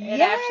it. Yes.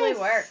 It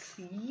actually works.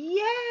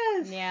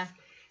 Yes. Yeah.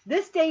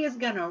 This day is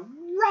going to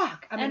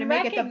rock. I'm going to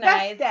make it the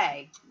best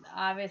day.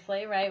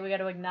 Obviously, right? We got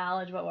to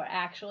acknowledge what we're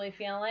actually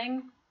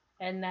feeling,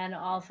 and then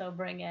also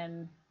bring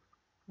in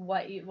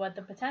what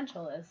the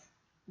potential is.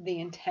 The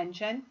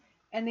intention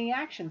and the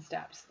action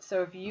steps.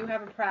 So if you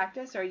have a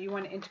practice or you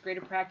want to integrate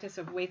a practice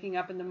of waking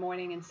up in the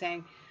morning and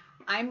saying,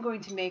 I'm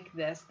going to make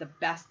this the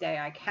best day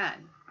I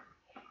can.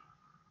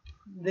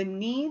 The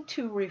need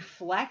to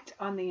reflect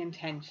on the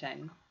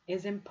intention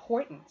is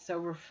important. So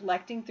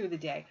reflecting through the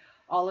day.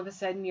 All of a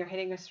sudden you're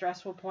hitting a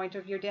stressful point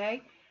of your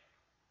day.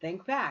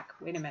 Think back.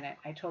 Wait a minute.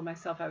 I told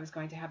myself I was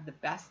going to have the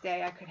best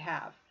day I could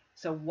have.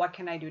 So what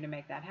can I do to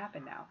make that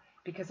happen now?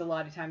 Because a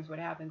lot of times what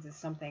happens is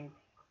something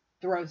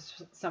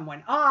throws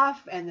someone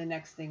off, and the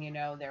next thing you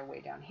know, they're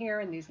way down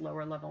here in these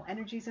lower level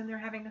energies, and they're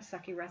having a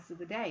sucky rest of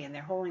the day, and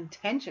their whole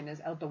intention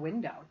is out the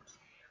window.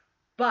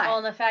 But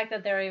and the fact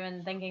that they're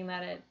even thinking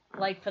that it,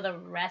 like for the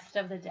rest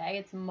of the day,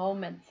 it's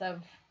moments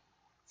of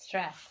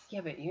stress.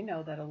 Yeah, but you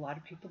know that a lot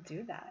of people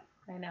do that.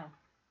 I know.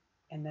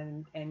 And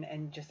then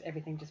and just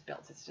everything just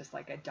builds. It's just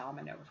like a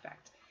domino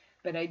effect.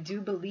 But I do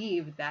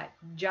believe that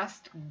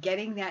just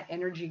getting that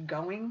energy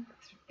going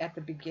at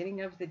the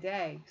beginning of the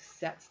day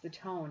sets the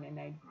tone,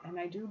 and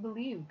I do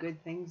believe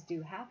good things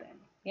do happen.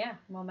 Yeah,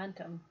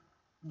 momentum.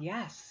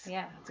 Yes.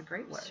 Yeah. That's a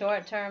great word.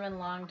 Short-term and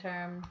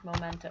long-term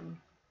momentum.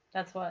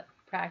 That's what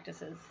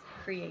practices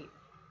create.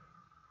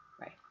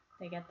 Right.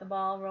 They get the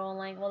ball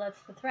rolling. Well,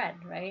 that's the thread,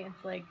 right?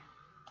 It's like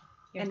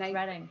you're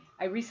threading.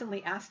 I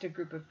recently asked a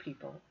group of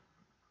people,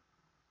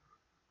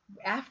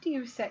 after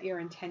you set your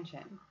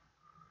intention,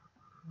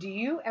 do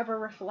you ever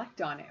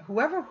reflect on it?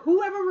 Whoever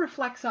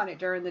reflects on it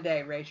during the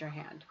day, raise your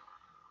hand.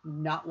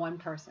 Not one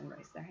person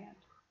raised their hand.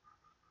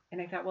 And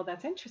I thought, well,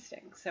 that's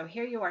interesting. So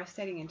here you are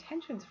setting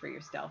intentions for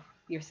yourself,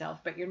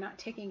 but you're not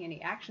taking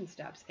any action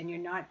steps, and you're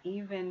not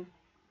even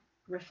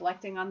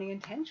reflecting on the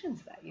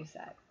intentions that you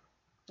set.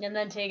 And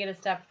then take it a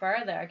step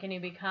further. Can you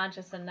be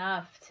conscious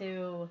enough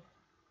to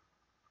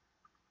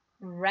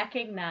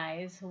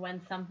recognize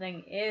when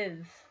something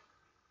is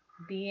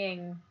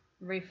being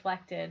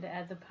reflected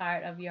as a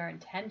part of your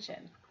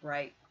intention?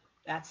 Right.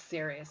 That's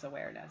serious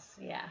awareness.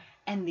 Yeah.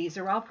 And these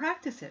are all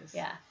practices.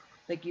 Yeah.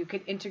 Like you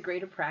could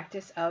integrate a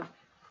practice of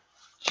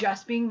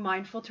just being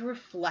mindful to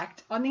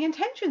reflect on the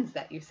intentions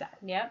that you set.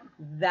 Yep.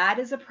 That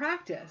is a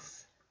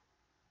practice.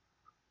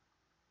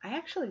 I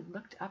actually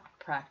looked up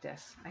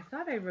practice. I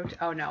thought I wrote,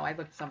 oh no, I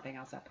looked something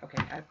else up.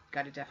 Okay, I've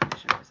got a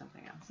definition for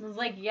something else. It was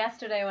like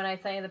yesterday when I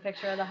sent you the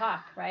picture of the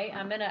hawk, right?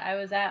 I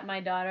was at my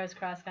daughter's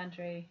cross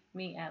country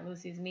meet at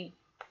Lucy's meet,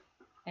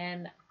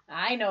 and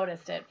I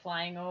noticed it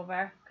flying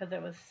over because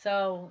it was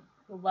so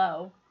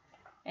low,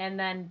 and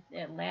then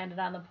it landed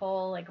on the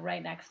pole like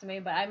right next to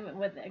me. But I'm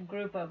with a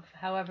group of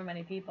however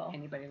many people.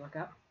 Anybody look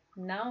up?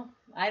 No,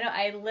 I don't.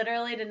 I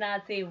literally did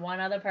not see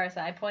one other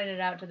person. I pointed it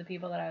out to the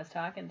people that I was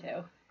talking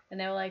to, and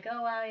they were like,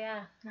 "Oh wow,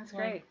 yeah, That's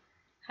like, great."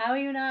 How are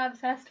you not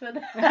obsessed with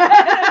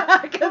that?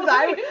 Because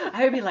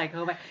I would be like,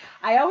 oh my.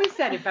 I always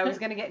said if I was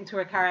going to get into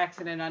a car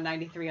accident on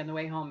 93 on the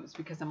way home, it's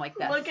because I'm like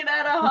this. Looking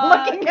at a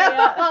hawk. Looking at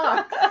the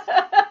hawks.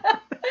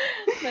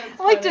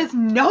 I'm like, does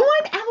no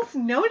one else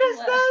notice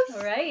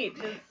this? Right.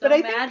 It's so but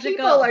I magical. think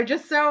people are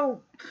just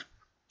so...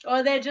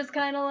 Or they're just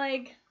kind of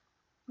like,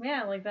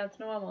 yeah, like that's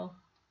normal.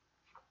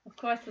 Of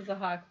course there's a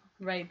hawk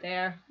right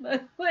there.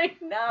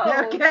 Like,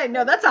 no. Okay,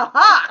 no, that's a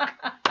hawk.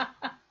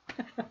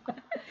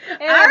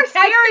 And Our I'm texting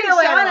serial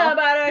Shauna animal.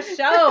 about our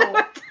show.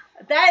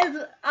 That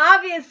is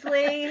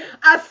obviously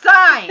a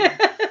sign.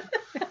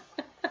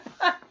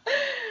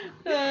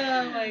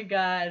 Oh my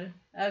god.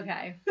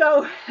 Okay.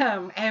 So,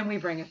 and we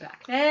bring it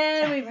back.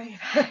 And we bring it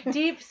back.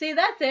 Deep. See,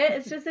 that's it.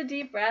 It's just a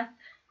deep breath,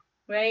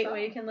 right? That's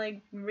Where all. you can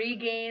like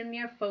regain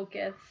your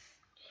focus.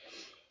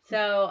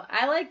 So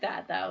I like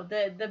that though.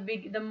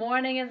 The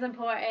morning is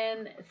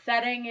important.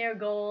 Setting your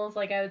goals,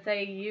 like I would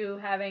say, you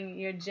having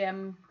your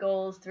gym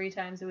goals 3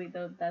 times a week.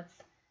 Though that's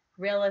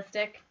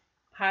realistic.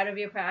 Part of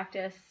your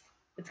practice.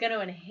 It's going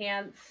to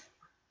enhance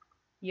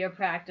your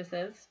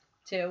practices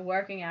too.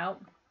 Working out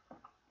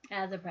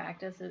as a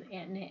practice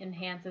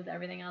enhances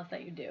everything else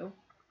that you do.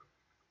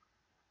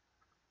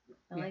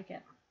 I like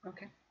it.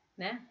 Okay.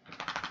 Yeah.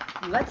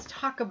 Let's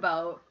talk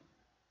about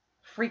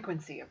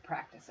frequency of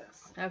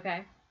practices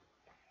Okay.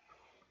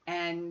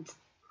 and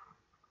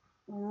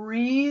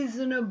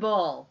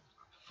reasonable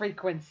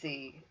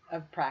frequency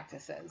of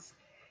practices.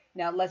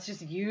 Now, let's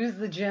just use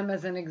the gym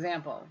as an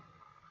example.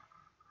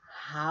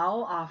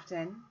 How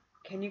often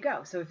can you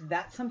go? So if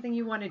that's something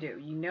you want to do,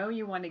 you know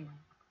you want to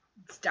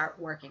start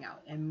working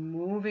out and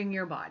moving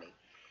your body.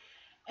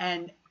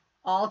 And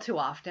all too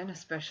often,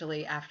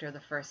 especially after the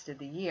first of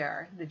the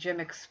year, the gym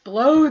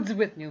explodes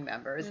with new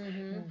members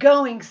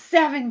going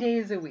 7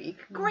 days a week.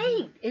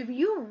 Great. If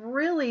you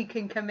really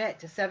can commit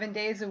to 7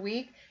 days a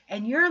week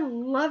and you're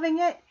loving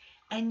it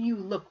and you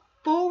look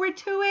forward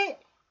to it,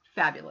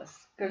 fabulous.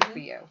 Good for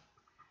you.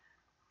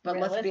 But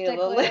let's be a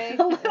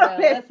little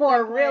bit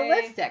more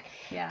realistic.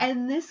 Yeah.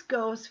 And this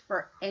goes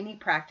for any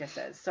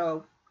practices.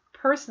 So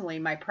personally,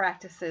 my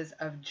practices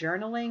of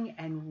journaling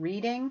and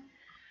reading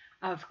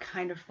have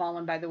kind of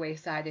fallen by the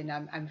wayside, and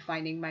I'm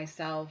finding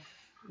myself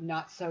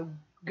not so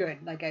good.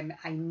 Like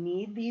I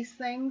need these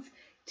things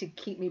to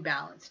keep me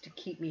balanced, to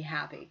keep me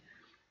happy.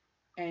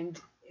 And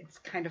it's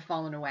kind of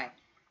fallen away.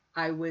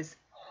 I was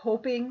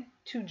hoping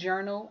to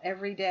journal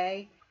every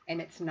day,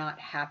 and it's not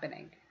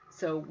happening.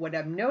 So what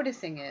I'm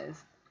noticing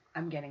is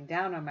I'm getting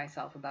down on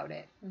myself about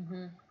it.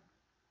 Mm-hmm.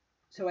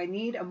 So I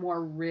need a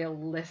more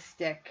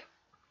realistic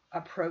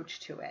approach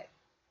to it.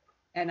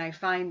 And I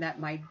find that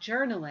my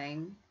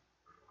journaling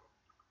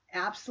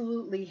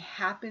absolutely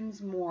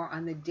happens more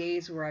on the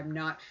days where I'm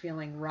not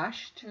feeling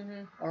rushed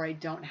or I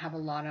don't have a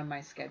lot on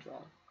my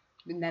schedule.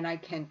 And then I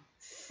can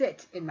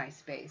sit in my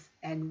space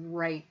and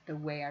write the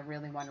way I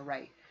really want to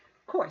write.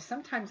 Of course,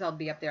 sometimes I'll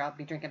be up there, I'll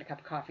be drinking a cup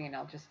of coffee and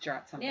I'll just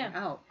jot something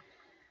out.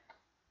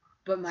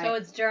 But So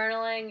it's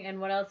journaling,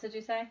 and what else did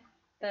you say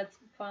that's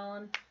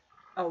fallen?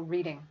 Oh,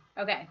 reading.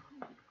 Okay.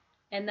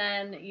 And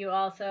then you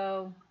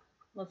also,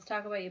 let's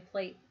talk about your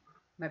plate.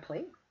 My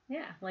plate?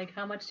 Yeah, like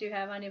how much do you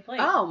have on your plate?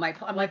 Oh, I'm like,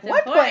 What's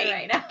what important plate?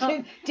 right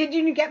now? Did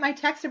you get my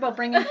text about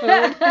bringing food?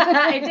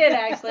 I did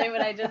actually,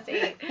 but I just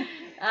ate.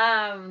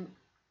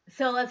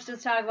 So let's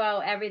just talk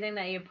about everything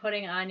that you're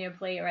putting on your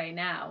plate right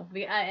now.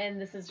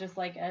 And this is just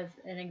like as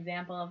an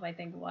example of, I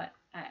think, what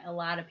a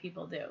lot of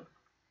people do.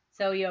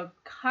 So you're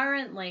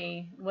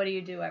currently, what do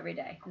you do every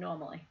day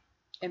normally?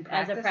 In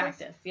As practices? a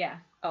practice, yeah.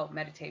 Oh,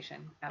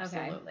 meditation.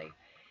 Absolutely.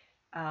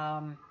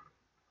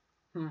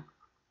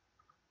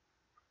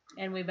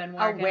 And we've been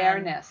working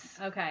Awareness.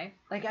 on... Okay.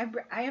 Like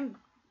I am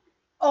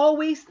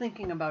always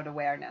thinking about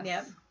awareness.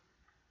 Yep.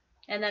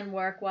 And then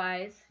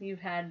work-wise, you've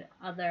had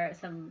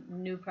some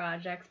new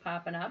projects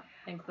popping up,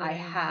 including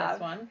this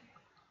one.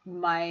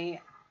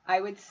 I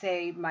would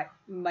say my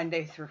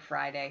Monday through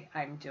Friday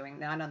I'm doing,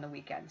 not on the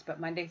weekends, but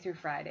Monday through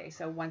Friday.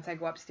 So once I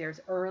go upstairs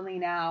early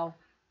now,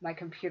 my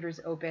computer's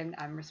open,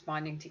 I'm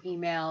responding to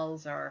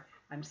emails or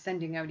I'm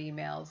sending out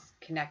emails,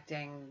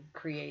 connecting,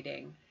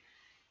 creating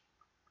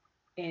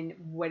in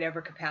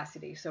whatever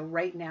capacity. So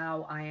right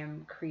now I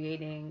am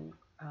creating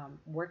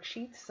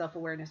worksheets,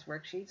 self-awareness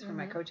worksheets for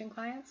my coaching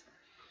clients.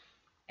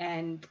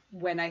 And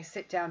when I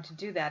sit down to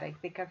do that, I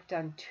think I've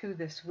done 2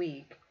 this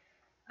week.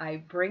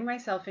 I bring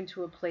myself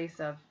into a place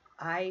of,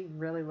 I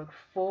really look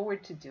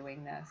forward to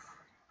doing this,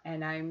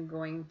 and I'm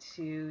going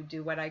to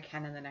do what I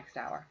can in the next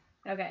hour.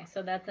 Okay,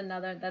 so that's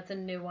a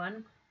new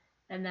one.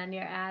 And then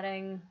you're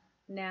adding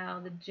now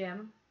the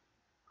gym.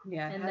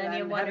 Yeah. And then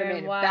you're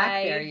wondering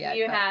why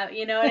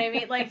you know what I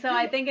mean? Like, so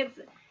I think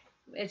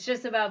it's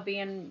just about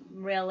being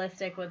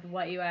realistic with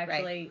what you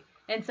actually, right.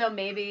 And so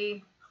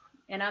maybe,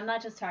 and I'm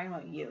not just talking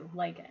about you,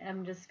 like,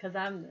 I'm just, cause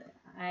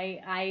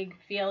I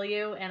feel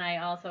you, and I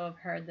also have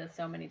heard this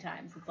so many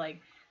times. It's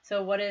like,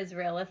 so what is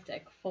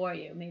realistic for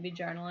you? Maybe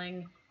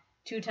journaling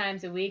 2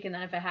 times a week, and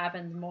then if it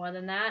happens more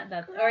than that,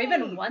 or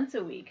even once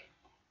a week,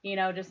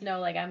 just know,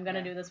 like, I'm going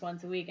to do this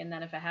once a week, and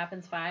then if it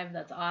happens 5,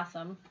 that's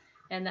awesome.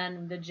 And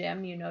then the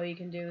gym, you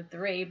can do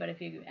 3, but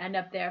if you end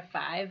up there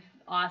 5,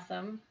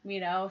 awesome,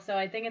 So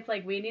I think it's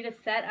like we need to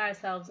set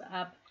ourselves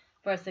up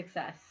for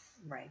success.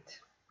 Right.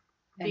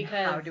 And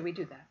how do we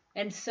do that?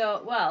 And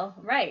so, well,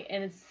 right,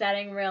 and it's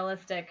setting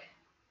realistic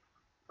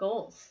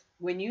goals.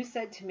 When you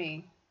said to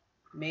me,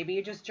 maybe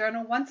you just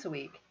journal once a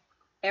week,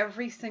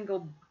 every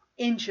single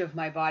inch of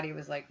my body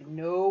was like,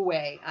 no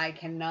way, I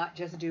cannot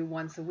just do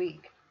once a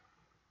week.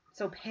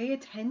 So pay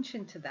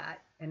attention to that.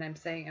 And I'm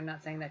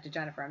not saying that to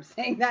Jennifer, I'm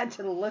saying that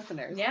to the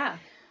listeners. Yeah.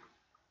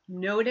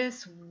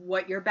 Notice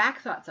what your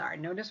back thoughts are.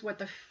 Notice what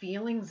the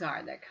feelings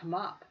are that come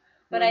up.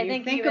 But I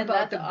think even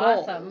that's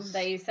awesome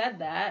that you said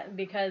that,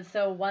 because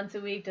so once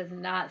a week does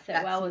not sit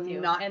well with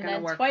you. And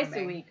then twice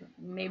a week,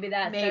 maybe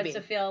starts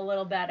to feel a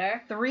little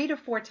better. 3 to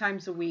 4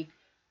 times a week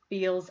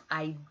feels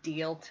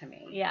ideal to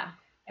me. Yeah.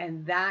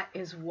 And that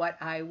is what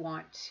I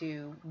want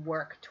to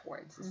work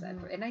towards.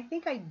 And I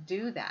think I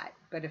do that.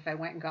 But if I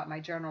went and got my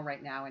journal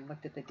right now and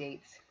looked at the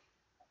dates,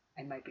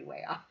 I might be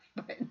way off.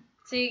 But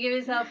so you give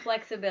yourself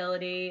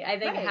flexibility. I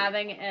think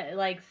having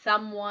like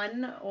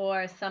someone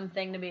or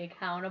something to be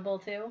accountable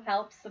to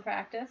helps the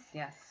practice.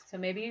 Yes. So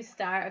maybe you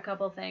start a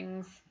couple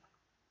things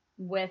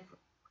with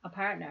a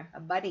partner. A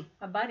buddy.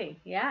 A buddy,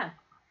 yeah.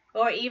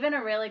 Or even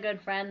a really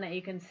good friend that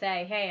you can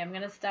say, hey, I'm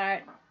going to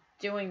start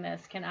doing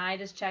this. Can I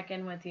just check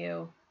in with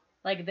you?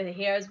 Like,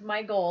 here's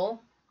my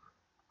goal.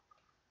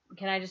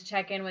 Can I just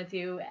check in with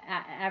you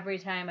every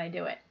time I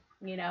do it?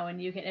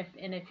 And you can,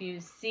 if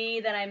you see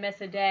that I miss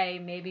a day,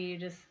 maybe you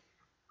just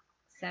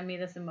send me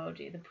this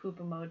emoji, the poop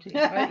emoji.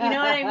 Or, you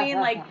know what I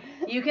mean? Like,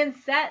 you can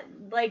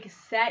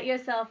set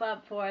yourself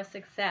up for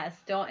success.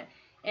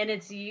 And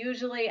it's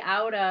usually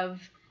out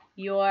of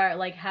your,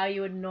 like, how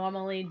you would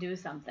normally do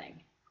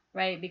something,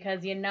 right?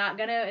 Because you're not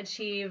going to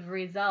achieve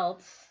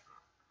results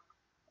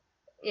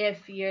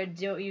if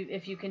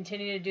you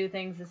continue to do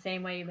things the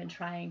same way you've been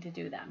trying to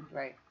do them.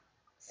 Right.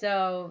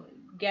 So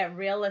get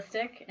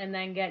realistic, and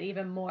then get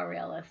even more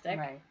realistic.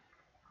 Right.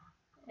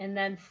 And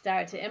then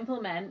start to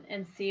implement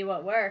and see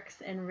what works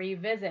and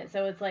revisit.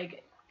 So it's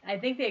like, I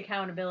think the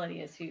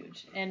accountability is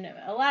huge. And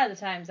a lot of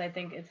the times I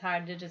think it's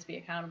hard to just be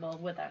accountable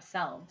with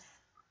ourselves.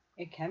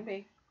 It can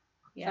be.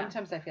 Yeah.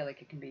 Sometimes I feel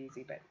like it can be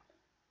easy, but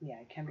yeah,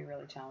 it can be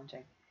really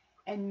challenging.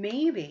 And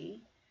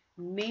maybe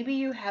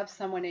you have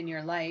someone in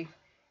your life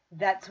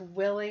that's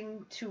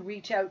willing to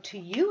reach out to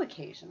you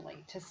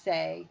occasionally to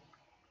say,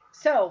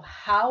 so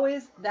how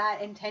is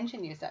that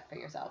intention you set for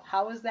yourself?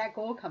 How is that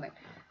goal coming?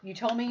 You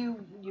told me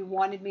you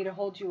wanted me to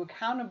hold you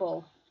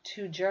accountable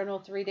to journal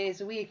 3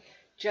 days a week.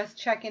 Just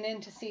checking in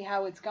to see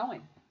how it's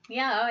going.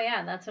 Yeah, oh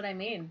yeah, that's what I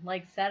mean.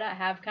 Like,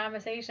 have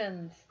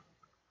conversations,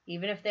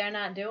 even if they're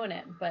not doing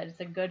it. But it's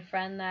a good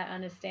friend that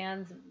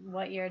understands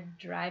what your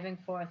driving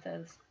force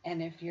is.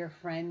 And if your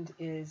friend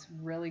is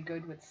really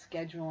good with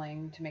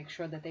scheduling, to make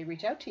sure that they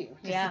reach out to you.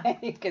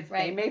 Because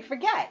they may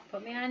forget.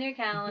 Put me on your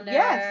calendar.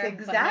 Yes,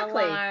 exactly.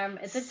 Put an alarm.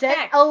 It's a Set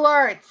text.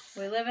 alerts.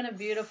 We live in a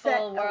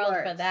beautiful world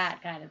for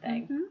that kind of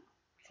thing. Mm-hmm.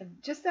 So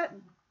just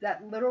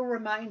that little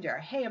reminder.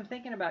 Hey, I'm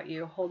thinking about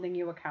you, holding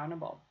you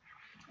accountable.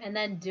 And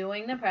then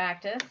doing the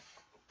practice.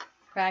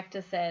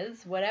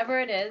 practices, whatever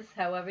it is,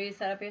 however you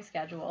set up your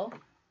schedule,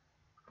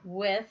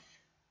 with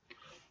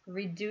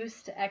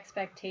reduced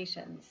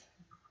expectations.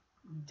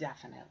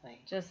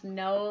 Definitely. Just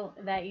know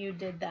that you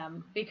did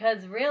them,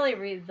 because really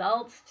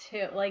results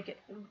too, like,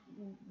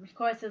 of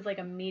course there's like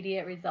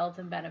immediate results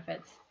and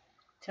benefits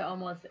to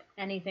almost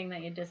anything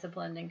that you're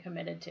disciplined and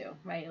committed to,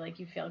 right? Like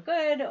you feel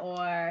good,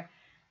 or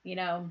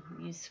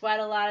you sweat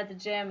a lot at the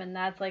gym and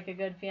that's like a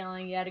good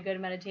feeling. You had a good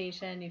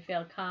meditation, you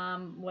feel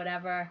calm,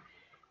 whatever.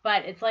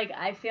 But it's like,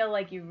 I feel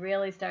like you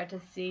really start to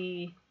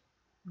see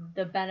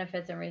the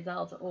benefits and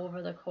results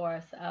over the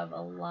course of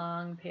a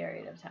long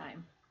period of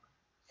time.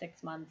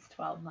 6 months,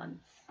 12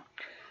 months.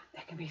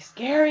 That can be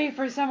scary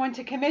for someone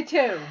to commit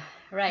to.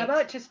 Right. How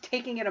about just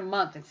taking it a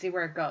month and see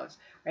where it goes,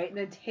 right? And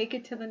then take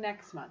it to the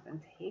next month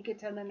and take it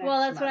to the next month. Well,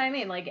 that's what I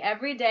mean. Like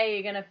every day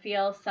you're going to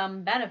feel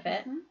some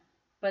benefit,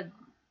 but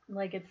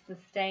like it's the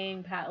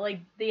staying power, like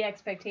the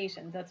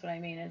expectations. That's what I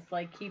mean. It's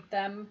like keep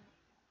them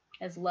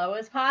as low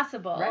as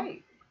possible.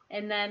 Right.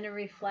 And then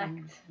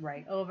reflect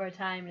right. over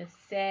time to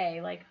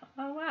say like,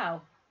 oh,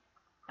 wow,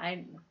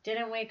 I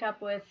didn't wake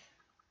up with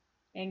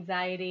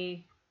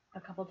anxiety a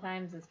couple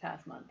times this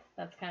past month.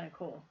 That's kind of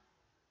cool.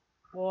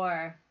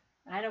 Or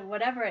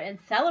whatever, and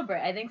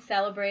celebrate. I think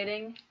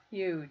celebrating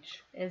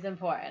huge is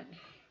important,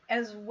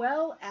 as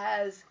well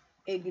as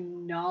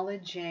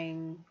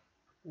acknowledging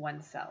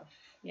oneself.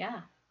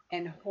 Yeah.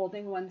 And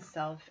holding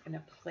oneself in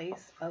a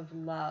place of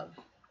love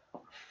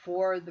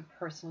for the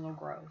personal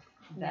growth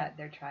that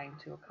they're trying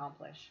to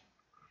accomplish.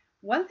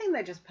 One thing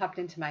that just popped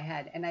into my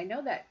head, and I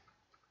know that,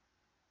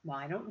 well,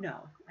 I don't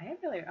know.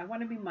 I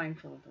want to be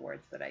mindful of the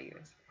words that I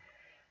use.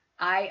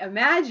 I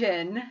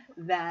imagine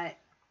that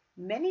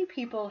many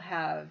people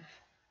have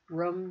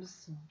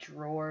rooms,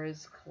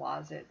 drawers,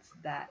 closets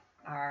that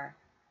are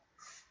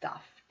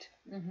stuffed.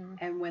 Mm-hmm.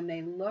 And when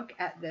they look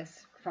at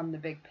this from the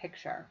big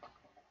picture,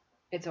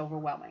 it's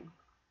overwhelming,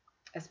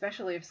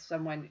 especially if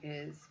someone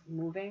is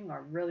moving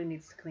or really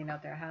needs to clean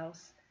out their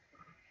house.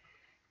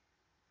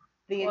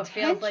 It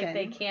feels like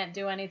they can't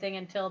do anything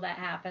until that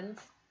happens.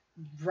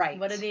 Right.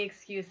 What are the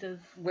excuses?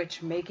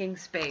 Which, making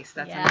space,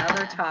 that's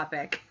another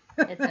topic.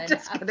 It's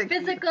a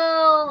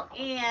physical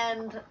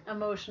and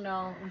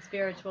emotional and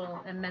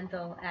spiritual and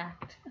mental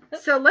act.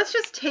 So let's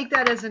just take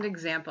that as an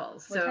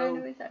example. What time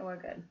do we say? We're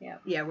good. Yeah.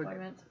 Yeah, we're good.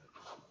 Minutes.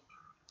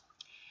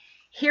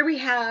 Here we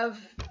have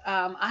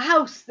a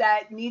house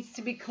that needs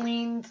to be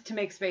cleaned to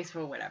make space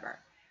for whatever.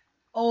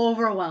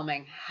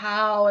 Overwhelming.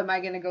 How am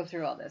I going to go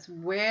through all this?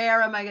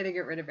 Where am I going to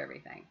get rid of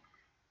everything?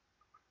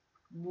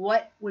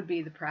 What would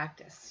be the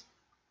practice?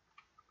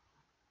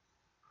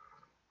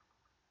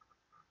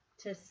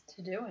 Just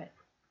to do it.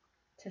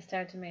 To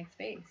start to make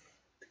space.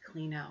 To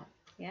clean out.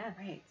 Yeah.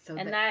 Right. So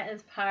that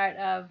is part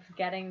of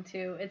getting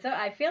to,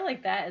 I feel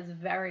like that is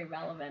very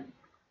relevant.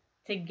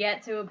 To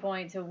get to a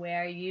point to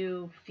where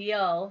you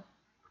feel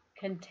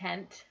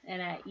content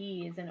and at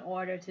ease in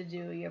order to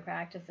do your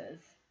practices.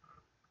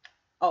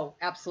 Oh,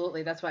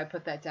 absolutely. That's why I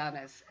put that down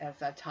as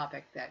a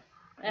topic that.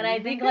 And I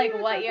think like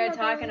what you're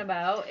talking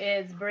about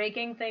is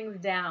breaking things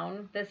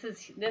down. This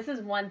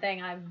is one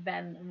thing I've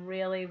been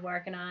really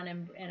working on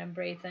and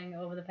embracing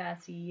over the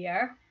past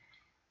year,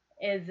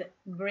 is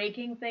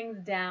breaking things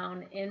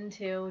down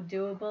into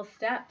doable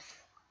steps.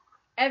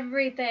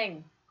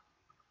 Everything.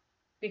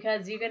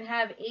 Because you can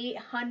have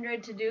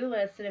 800 to-do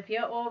lists, and if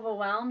you're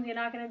overwhelmed, you're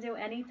not going to do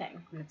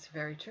anything. That's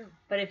very true.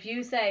 But if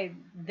you say,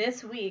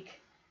 this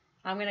week,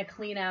 I'm going to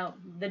clean out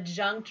the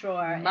junk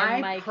drawer in my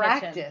kitchen. My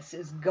practice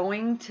is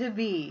going to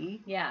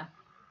be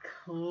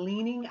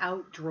cleaning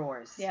out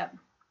drawers. Yep.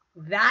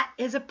 That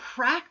is a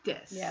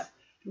practice. Yep.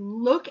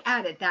 Look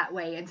at it that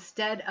way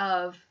instead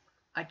of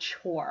a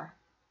chore.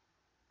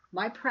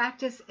 My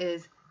practice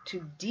is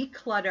to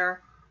declutter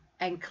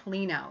and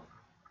clean out.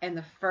 And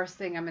the first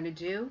thing I'm going to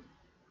do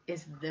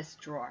is this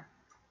drawer.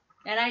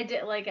 And I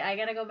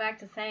gotta go back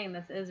to saying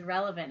this is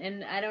relevant.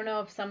 And I don't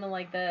know if someone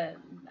like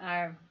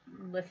our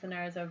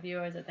listeners or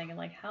viewers are thinking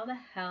like, how the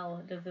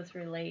hell does this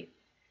relate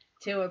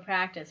to a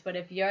practice? But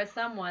if you're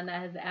someone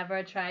that has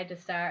ever tried to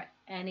start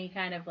any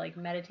kind of like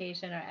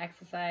meditation or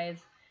exercise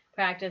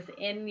practice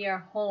in your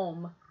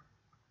home,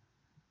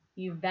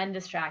 you've been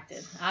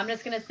distracted. I'm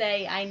just going to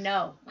say, I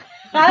know.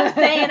 I'm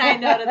saying I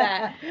know to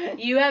that.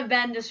 You have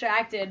been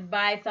distracted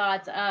by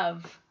thoughts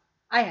of,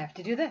 I have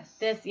to do this.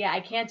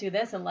 I can't do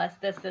this unless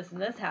this,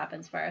 and this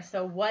happens first.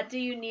 So what do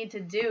you need to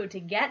do to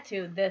get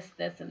to this,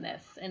 and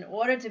this in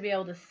order to be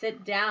able to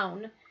sit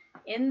down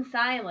in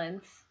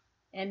silence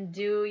and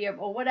do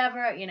or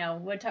whatever,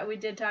 we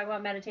did talk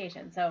about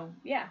meditation. So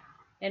yeah,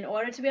 in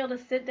order to be able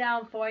to sit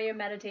down for your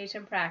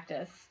meditation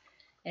practice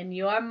and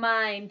your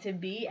mind to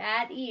be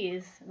at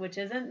ease, which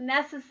isn't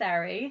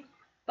necessary,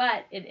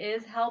 but it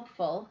is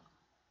helpful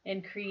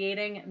in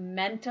creating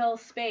mental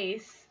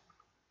space,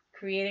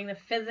 creating the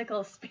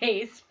physical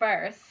space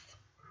first.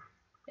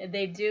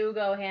 They do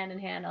go hand in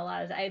hand a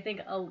lot. I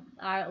think a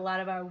lot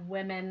of our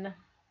women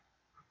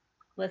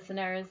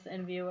listeners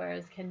and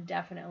viewers can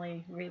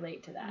definitely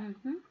relate to that.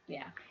 Mm-hmm.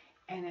 Yeah.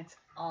 And it's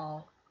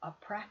all a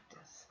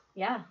practice.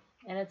 Yeah.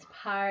 And it's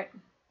part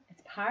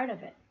part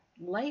of it.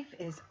 Life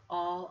is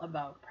all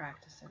about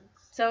practices.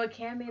 So it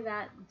can be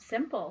that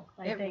simple,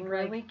 I think. It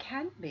really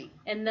can be.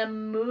 And the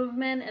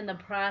movement and the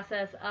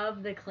process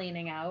of the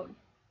cleaning out,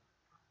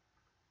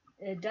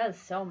 it does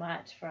so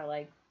much for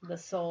like the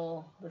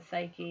soul, the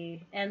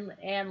psyche,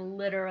 and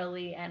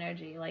literally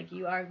energy. Like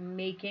you are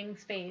making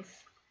space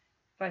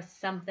for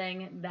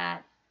something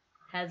that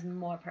has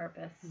more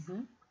purpose.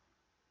 Mm-hmm.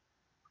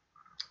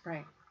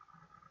 Right.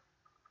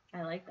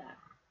 I like that.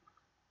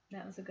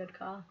 That was a good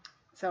call.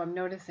 So I'm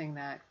noticing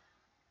that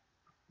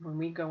when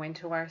we go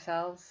into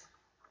ourselves,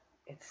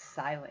 it's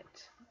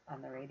silent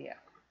on the radio.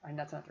 Or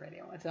that's not the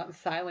radio. It's not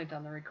silent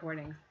on the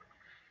recordings.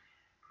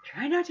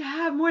 Try not to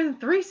have more than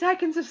 3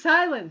 seconds of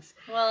silence.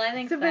 Well, I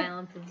think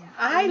silence is.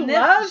 I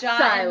love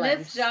silence. In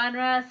this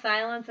genre,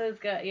 silence is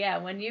good. Yeah,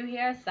 when you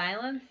hear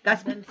silence,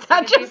 that's then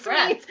such take a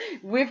sweet.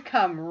 We've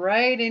come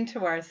right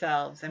into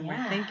ourselves, and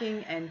Yeah. we're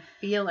thinking and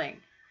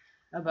feeling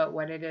about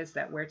what it is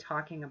that we're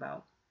talking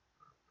about.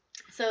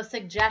 So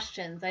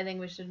suggestions. I think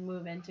we should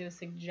move into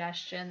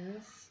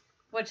suggestions,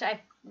 which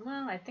I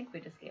think we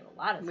just gave a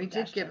lot of. We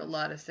did give a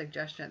lot of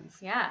suggestions.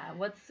 Yeah.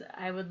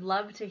 I would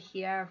love to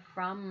hear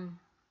from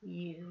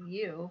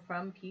you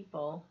from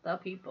people. Yeah.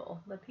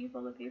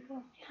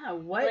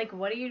 What? Like,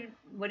 what are your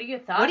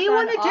thoughts? What do you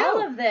want to do?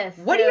 All of this.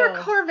 What are your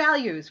core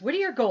values? What are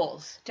your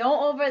goals?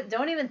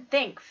 Don't even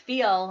think,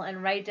 feel,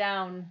 and write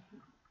down.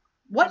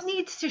 What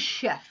needs to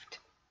shift?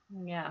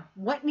 Yeah.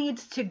 What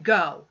needs to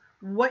go?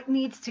 What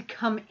needs to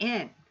come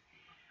in?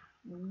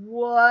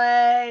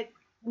 What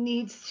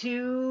needs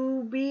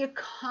to be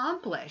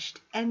accomplished?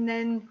 And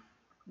then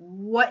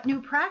what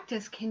new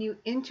practice can you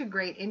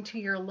integrate into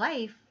your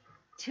life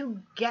to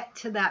get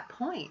to that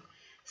point?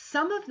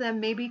 Some of them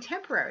may be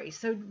temporary.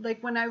 So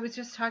like when I was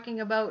just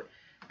talking about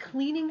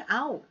cleaning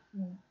out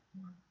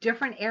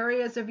different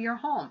areas of your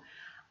home,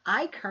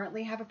 I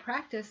currently have a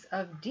practice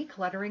of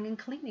decluttering and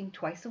cleaning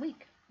twice a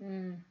week.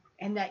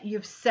 And that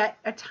you've set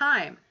a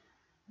time.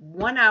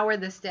 1 hour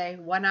this day,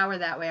 1 hour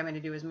that way. I'm going to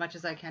do as much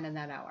as I can in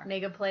that hour.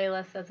 Make a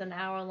playlist that's an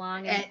hour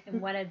long,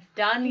 and when it's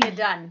done, you're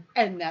done.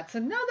 And that's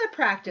another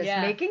practice,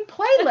 Yeah. making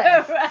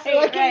playlists.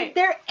 Right.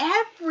 They're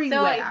everywhere.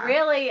 So it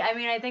really,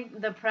 I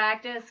think the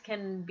practice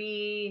can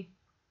be,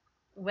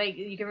 like,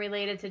 you can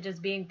relate it to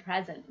just being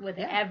present with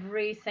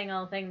every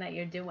single thing that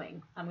you're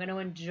doing. I'm going to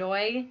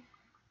enjoy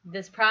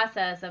this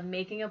process of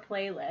making a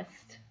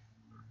playlist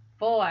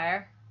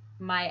for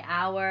my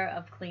hour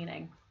of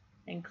cleaning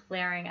and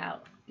clearing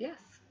out. Yes.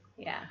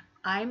 Yeah.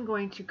 I'm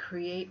going to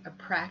create a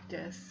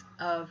practice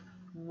of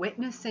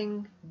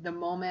witnessing the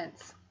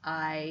moments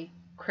I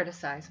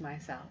criticize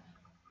myself.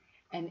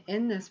 And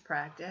in this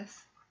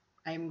practice,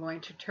 I am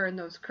going to turn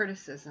those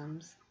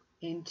criticisms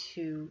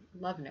into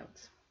love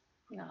notes.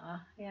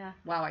 Aw, yeah.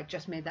 Wow, I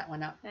just made that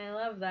one up. I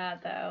love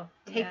that, though.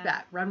 Take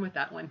that. Run with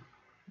that one.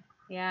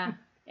 Yeah.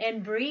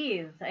 And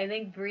breathe. I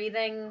think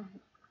breathing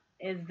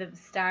is the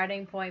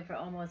starting point for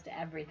almost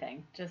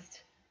everything.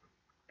 Just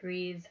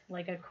breathe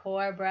like a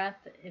core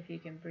breath. If you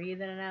can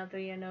breathe in and out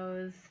through your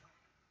nose,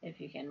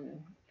 if you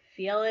can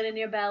feel it in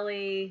your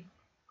belly,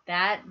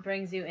 that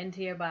brings you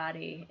into your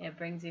body. It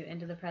brings you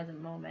into the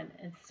present moment.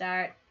 And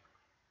start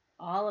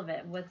all of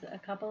it with a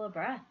couple of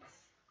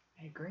breaths.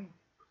 I agree.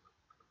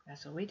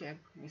 That's what we did.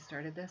 We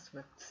started this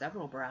with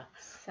several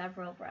breaths.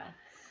 Several breaths.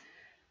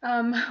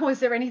 Was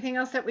there anything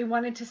else that we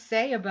wanted to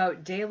say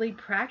about daily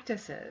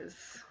practices?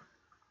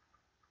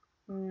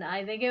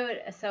 I think it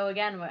would. So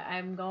again,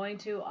 I'm going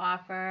to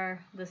offer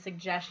the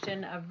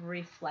suggestion of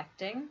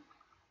reflecting,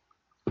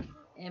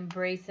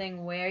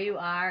 embracing where you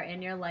are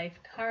in your life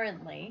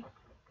currently,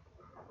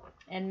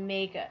 and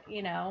make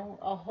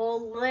a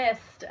whole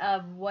list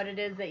of what it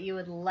is that you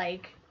would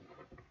like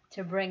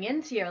to bring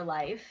into your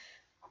life,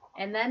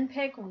 and then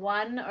pick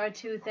 1 or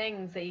 2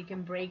 things that you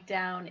can break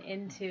down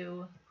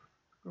into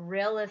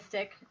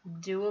realistic,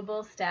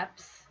 doable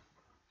steps.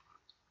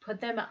 Put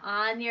them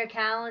on your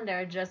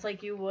calendar just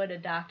like you would a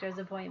doctor's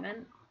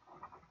appointment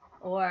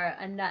or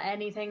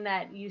anything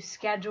that you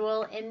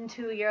schedule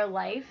into your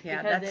life,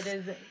 because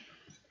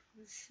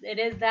it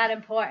is that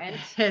important.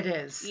 It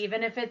is.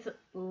 Even if it's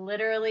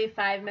literally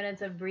 5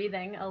 minutes of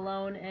breathing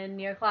alone in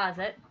your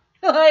closet,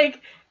 like,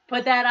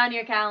 put that on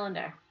your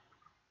calendar.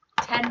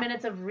 10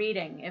 minutes of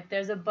reading. If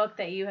there's a book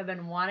that you have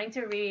been wanting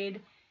to read,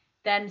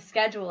 then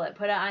schedule it,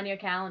 put it on your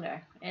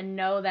calendar, and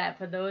know that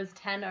for those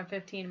 10 or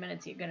 15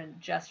 minutes, you're going to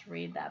just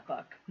read that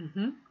book.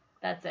 Mm-hmm.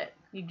 That's it.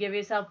 You give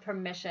yourself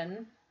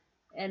permission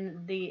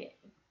and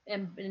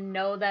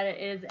know that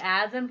it is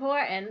as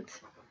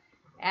important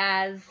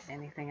as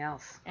anything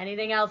else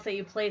that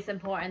you place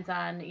importance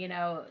on.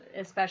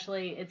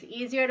 Especially, it's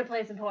easier to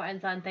place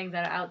importance on things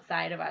that are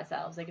outside of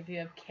ourselves. Like if you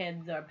have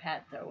kids or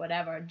pets or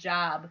whatever,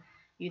 job,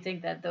 you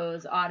think that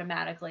those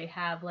automatically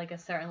have like a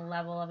certain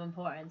level of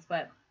importance,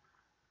 but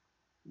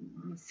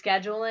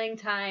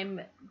scheduling time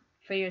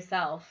for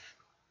yourself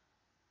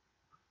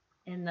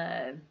in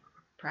the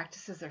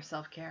practices are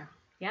self-care.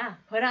 Yeah,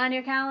 put it on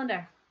your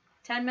calendar.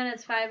 10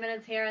 minutes, 5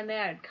 minutes here and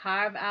there.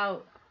 Carve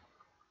out.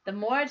 The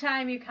more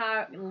time you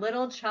carve,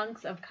 little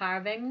chunks of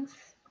carvings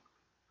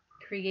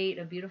create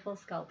a beautiful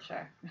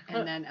sculpture.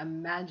 And then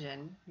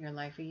imagine your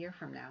life a year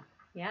from now.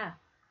 Yeah.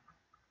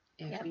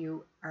 If Yep.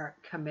 you are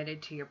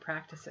committed to your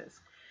practices.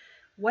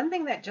 One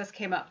thing that just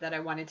came up that I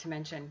wanted to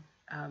mention,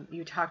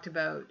 you talked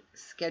about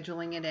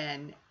scheduling it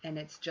in, and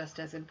it's just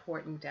as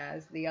important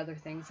as the other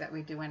things that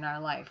we do in our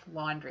life,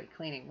 laundry,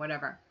 cleaning,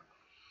 whatever.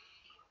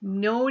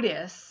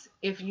 Notice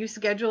if you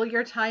schedule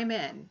your time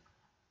in,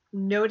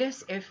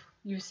 notice if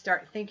you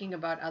start thinking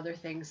about other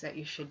things that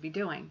you should be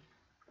doing,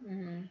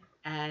 Mm-hmm.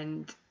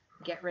 and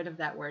get rid of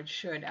that word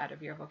should out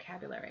of your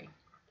vocabulary.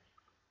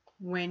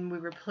 When we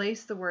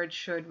replace the word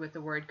should with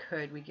the word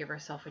could, we give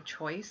ourselves a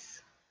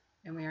choice,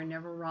 and we are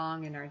never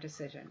wrong in our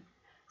decision.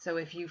 So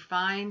if you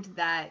find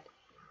that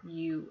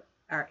you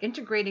are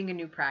integrating a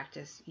new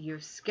practice,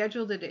 you've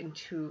scheduled it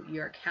into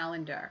your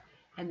calendar,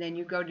 and then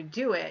you go to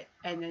do it,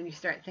 and then you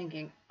start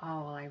thinking,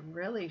 oh, well, I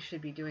really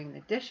should be doing the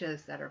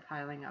dishes that are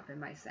piling up in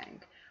my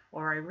sink,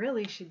 or I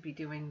really should be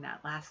doing that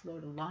last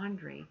load of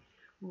laundry.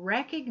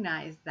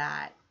 Recognize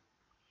that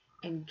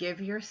and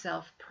give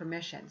yourself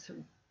permission. So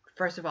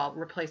first of all,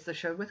 replace the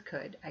should with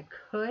could. I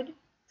could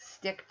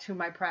stick to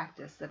my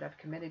practice that I've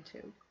committed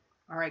to,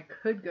 or I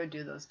could go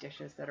do those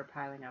dishes that are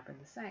piling up in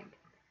the sink.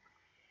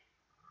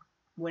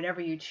 Whatever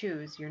you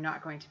choose, you're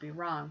not going to be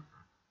wrong,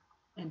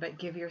 but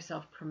give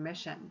yourself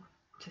permission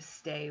to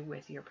stay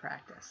with your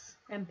practice.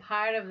 And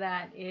part of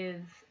that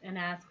is an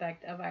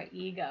aspect of our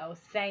ego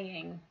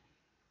saying,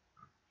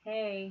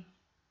 hey,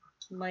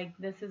 like,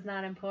 this is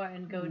not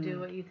important. Go do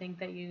what you think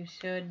that you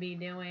should be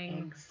doing.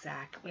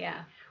 Exactly.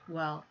 Yeah.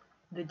 Well,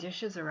 the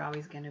dishes are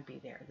always going to be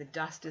there. The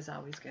dust is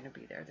always going to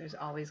be there. There's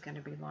always going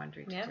to be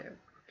laundry to do.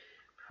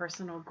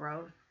 Personal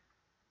growth,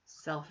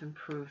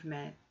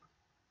 self-improvement,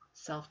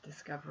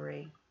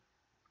 self-discovery.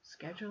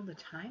 Schedule the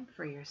time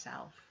for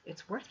yourself.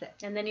 It's worth it.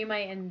 And then you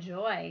might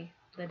enjoy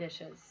the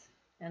dishes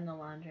and the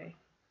laundry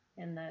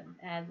and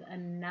as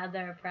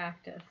another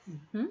practice.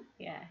 Mm-hmm.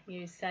 Yeah,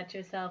 you set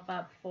yourself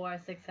up for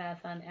success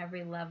on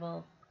every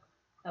level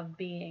of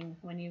being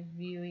when you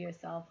view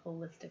yourself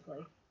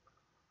holistically.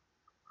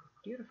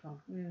 Beautiful.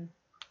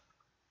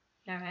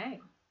 All right.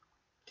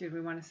 Did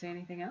we want to say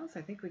anything else?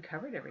 I think we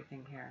covered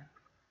everything here.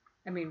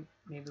 I mean,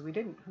 maybe we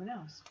didn't. Who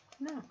knows?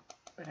 No.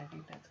 But I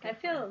think that's good. I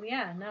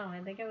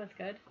think it was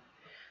good.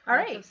 All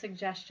Lots right. of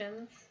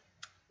suggestions.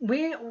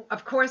 We,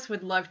 of course,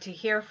 would love to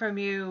hear from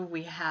you.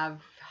 We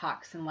have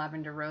Hawks and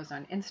Lavender Rose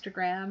on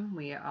Instagram.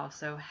 We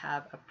also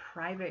have a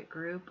private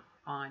group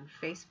on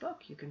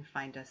Facebook. You can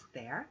find us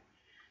there.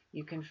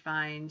 You can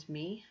find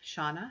me,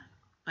 Shauna,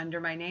 under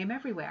my name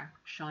everywhere,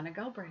 Shauna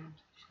Gelbrand.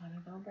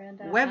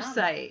 ShaunaGoldbrand.com.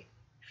 Website,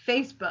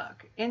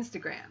 Facebook,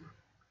 Instagram.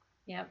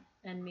 Yep.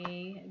 And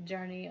me,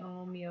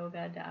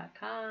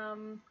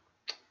 JourneyOmYoga.com.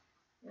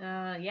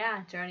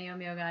 Journey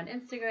Om Yoga on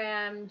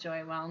Instagram,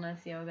 Joy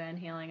Wellness Yoga and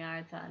Healing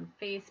Arts on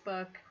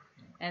Facebook,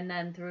 and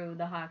then through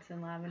the Hawks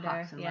and Lavender,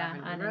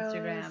 Lavender on Rose,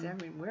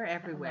 Instagram. we're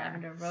everywhere.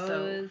 Lavender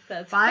Rose. So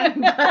That's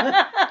find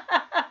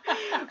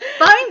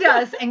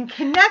us and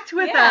connect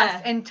with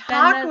us and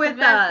talk with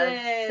us.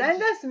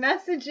 Send us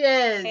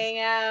messages. Hang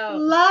out.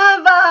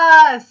 Love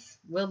us.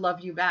 We'll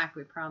love you back,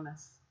 we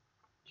promise.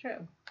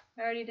 True.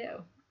 I already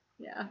do.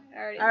 Yeah.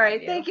 All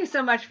right. Thank you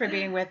so much for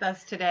being with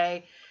us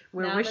today.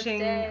 We're Namaste.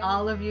 wishing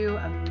all of you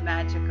a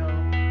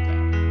magical